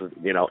because,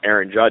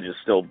 Aaron Judge is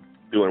still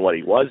doing what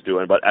he was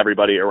doing, but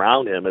everybody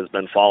around him has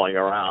been falling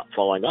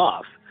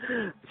off.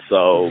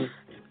 So,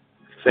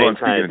 same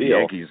kind of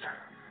deal.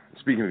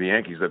 Speaking of the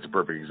Yankees, that's a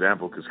perfect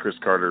example because Chris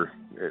Carter,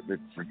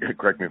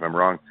 correct me if I'm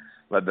wrong,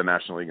 led the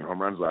National League in home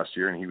runs last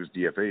year, and he was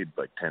DFA'd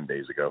like 10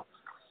 days ago.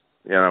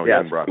 He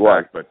hasn't brought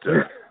back, but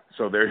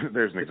so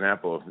there's an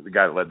example of the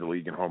guy that led the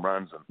league in home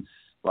runs and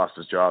lost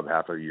his job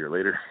half a year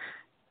later.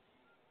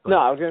 No,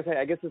 I was going to say,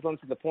 I guess this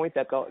one's to the point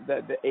that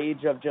the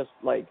age of just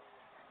like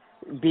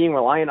being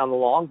reliant on the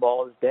long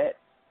ball is dead.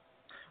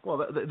 Well,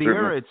 the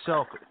era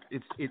itself,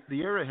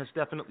 the era has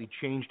definitely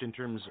changed in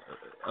terms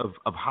of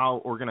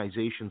how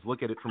organizations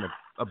look at it from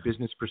a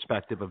business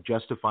perspective of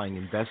justifying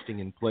investing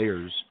in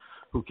players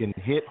who can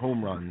hit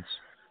home runs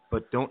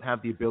but don't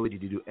have the ability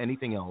to do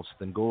anything else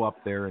than go up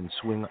there and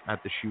swing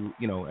at the shoe,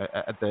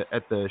 at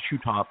the shoe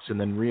tops, and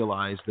then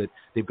realize that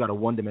they've got a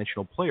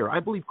one-dimensional player. I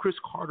believe Chris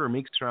Carter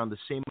makes around the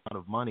same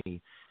amount of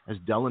money as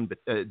Dellin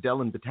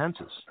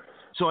Betances.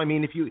 So I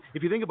mean, if you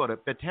think about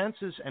it,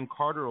 Betances and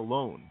Carter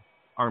alone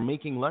are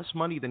making less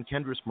money than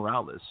Kendrys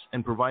Morales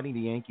and providing the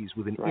Yankees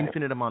with an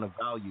infinite amount of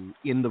value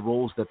in the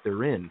roles that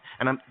they're in.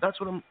 And that's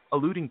what I'm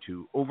alluding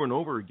to over and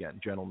over again,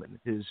 gentlemen.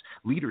 His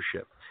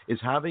leadership is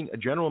having a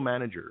general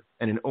manager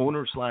and an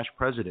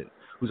owner/president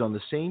who's on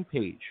the same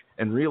page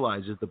and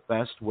realizes the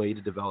best way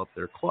to develop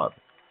their club.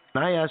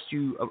 And I asked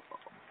you,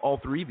 all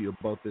three of you,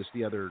 about this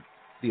the other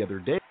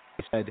day.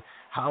 I said,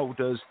 how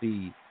does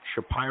the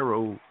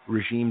Shapiro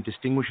regime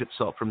distinguish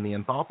itself from the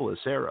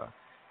Anthopoulos era?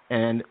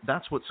 And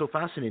that's what's so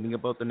fascinating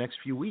about the next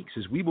few weeks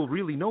is we will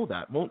really know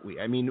that, won't we?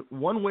 I mean,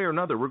 one way or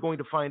another, we're going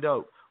to find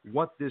out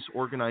what this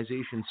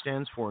organization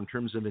stands for in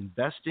terms of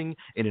investing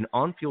in an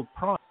on-field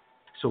product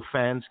so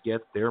fans get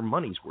their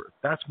money's worth.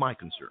 That's my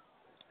concern.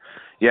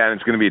 Yeah, and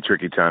it's going to be a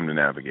tricky time to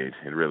navigate.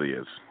 It really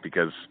is,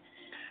 because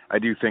I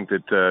do think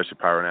that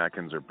Shapiro and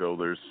Atkins are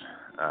builders,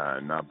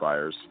 not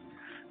buyers.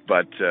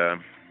 But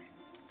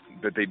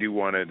they do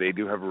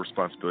have a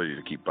responsibility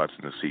to keep butts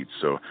in the seats.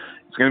 So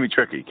it's going to be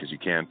tricky because you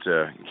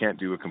can't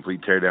do a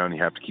complete teardown.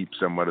 You have to keep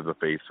somewhat of the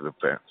faith of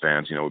the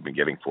fans. We've been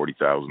getting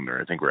 40,000,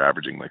 or I think we're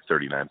averaging like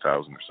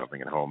 39,000 or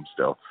something at home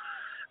still.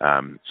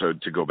 So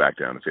to go back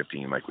down to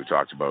 15, like we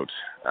talked about,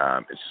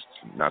 it's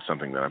not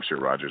something that I'm sure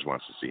Rogers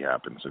wants to see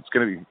happen. So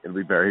it'll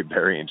be very,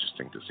 very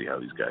interesting to see how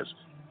these guys,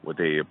 what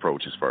they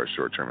approach as far as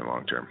short-term and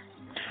long-term.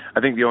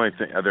 I think the only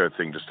other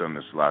thing just on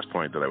this last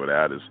point that I would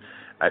add is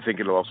I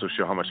think it'll also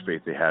show how much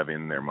faith they have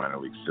in their minor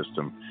league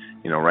system.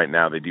 Right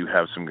now they do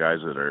have some guys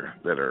that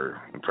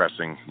are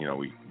impressing.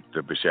 The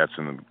Bichettes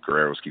and the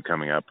Guerreros keep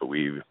coming up, but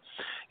it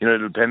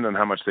depends on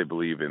how much they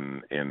believe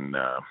in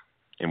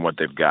what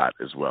they've got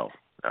as well.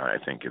 I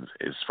think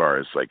as far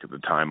as like the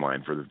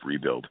timeline for the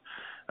rebuild.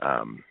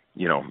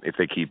 If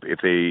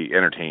they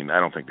entertain, I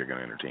don't think they're going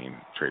to entertain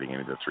trading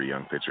any of the three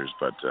young pitchers,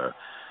 but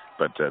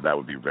that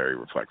would be very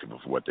reflective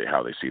of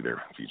how they see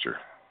their future.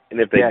 And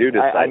if they do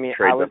decide to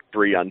trade the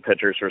three young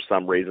pitchers for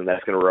some reason,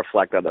 that's going to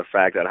reflect on the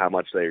fact that how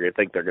much they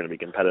think they're going to be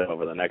competitive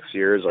over the next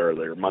years, or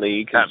their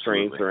money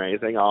constraints or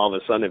anything. All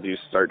of a sudden, if you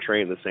start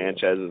trading the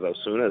Sanchez's,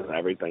 Osunas, and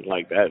everything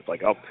like that, it's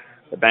like, oh,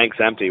 the bank's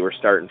empty. We're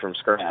starting from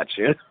scratch.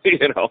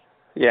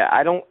 Yeah,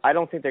 I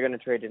don't think they're going to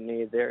trade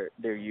any of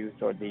their youth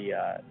or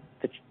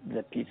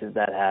the pieces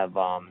that have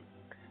a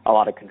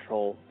lot of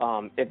control.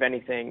 If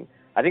anything,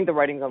 I think the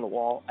writing's on the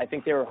wall. I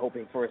think they were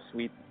hoping for a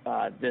sweep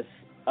this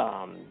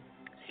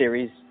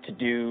series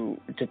to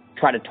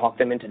try to talk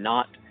them into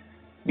not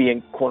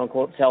being quote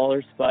unquote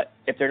sellers. But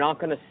if they're not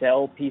going to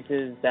sell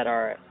pieces that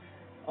are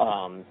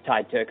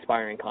tied to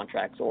expiring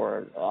contracts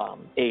or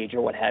age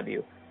or what have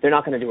you, they're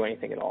not going to do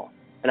anything at all.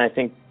 And I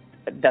think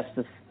that's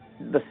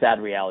the sad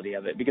reality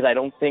of it, because I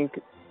don't think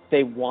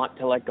they want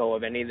to let go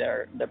of any of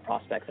their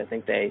prospects. I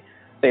think they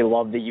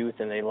love the youth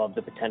and they love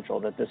the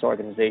potential that this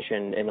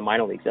organization in the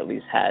minor leagues at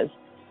least has.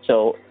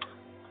 So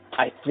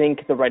I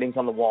think the writing's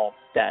on the wall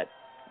that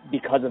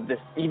because of this,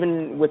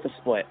 even with the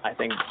split, I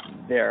think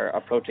they're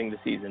approaching the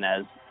season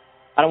as,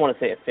 I don't want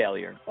to say a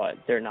failure, but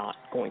they're not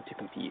going to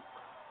compete.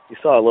 You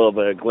saw a little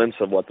bit of glimpse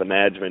of what the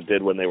management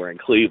did when they were in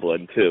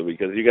Cleveland, too,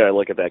 because you got to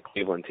look at that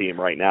Cleveland team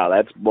right now.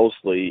 That's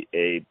mostly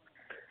a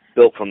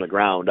built from the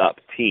ground up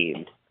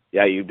team.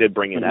 Yeah, you did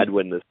bring in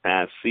Edwin this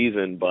past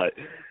season, but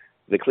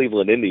the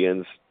Cleveland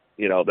Indians,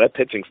 that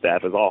pitching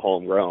staff is all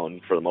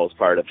homegrown for the most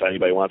part. If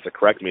anybody wants to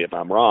correct me if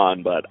I'm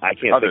wrong, but I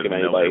can't think of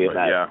anybody in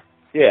that.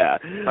 Yeah,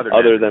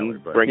 other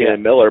than bringing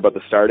in Miller, but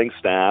the starting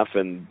staff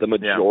and the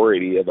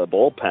majority of the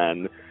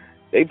bullpen,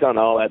 they've done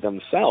all that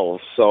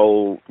themselves.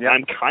 So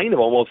I'm kind of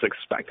almost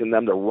expecting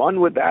them to run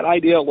with that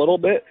idea a little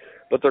bit,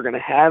 but they're going to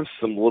have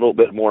some little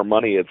bit more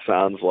money, it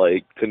sounds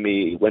like, to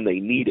me, when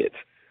they need it.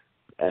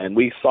 And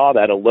we saw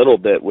that a little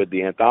bit with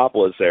the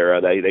Anthopoulos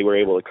era. They were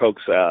able to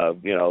coax,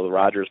 the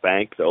Rogers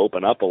Bank to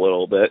open up a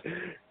little bit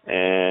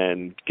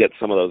and get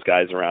some of those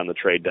guys around the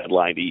trade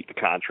deadline to eat the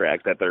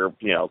contract that they're,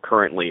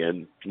 currently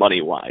in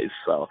money-wise.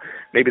 So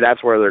maybe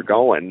that's where they're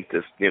going.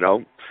 Just,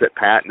 sit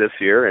pat this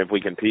year. If we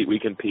compete, we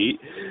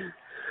compete.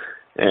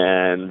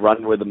 And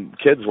run with the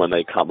kids when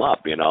they come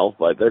up,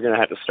 But they're going to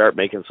have to start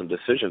making some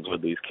decisions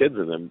with these kids,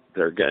 and then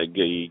they're going to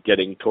be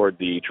getting toward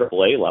the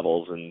AAA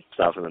levels and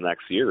stuff in the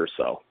next year or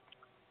so.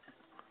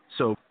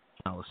 So,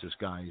 analysis,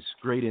 guys,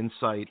 great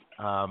insight.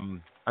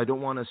 I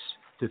don't want us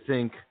to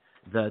think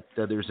that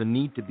there's a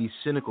need to be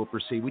cynical per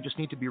se. We just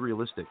need to be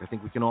realistic. I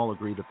think we can all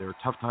agree that there are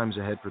tough times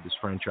ahead for this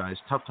franchise,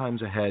 tough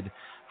times ahead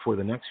for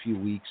the next few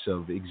weeks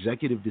of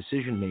executive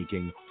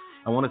decision-making.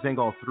 I want to thank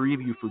all three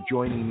of you for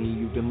joining me.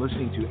 You've been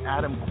listening to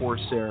Adam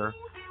Corsair,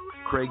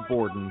 Craig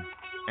Borden,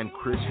 and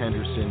Chris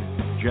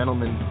Henderson.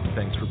 Gentlemen,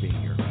 thanks for being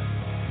here.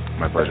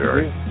 My pleasure,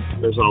 Ari.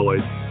 As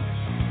always.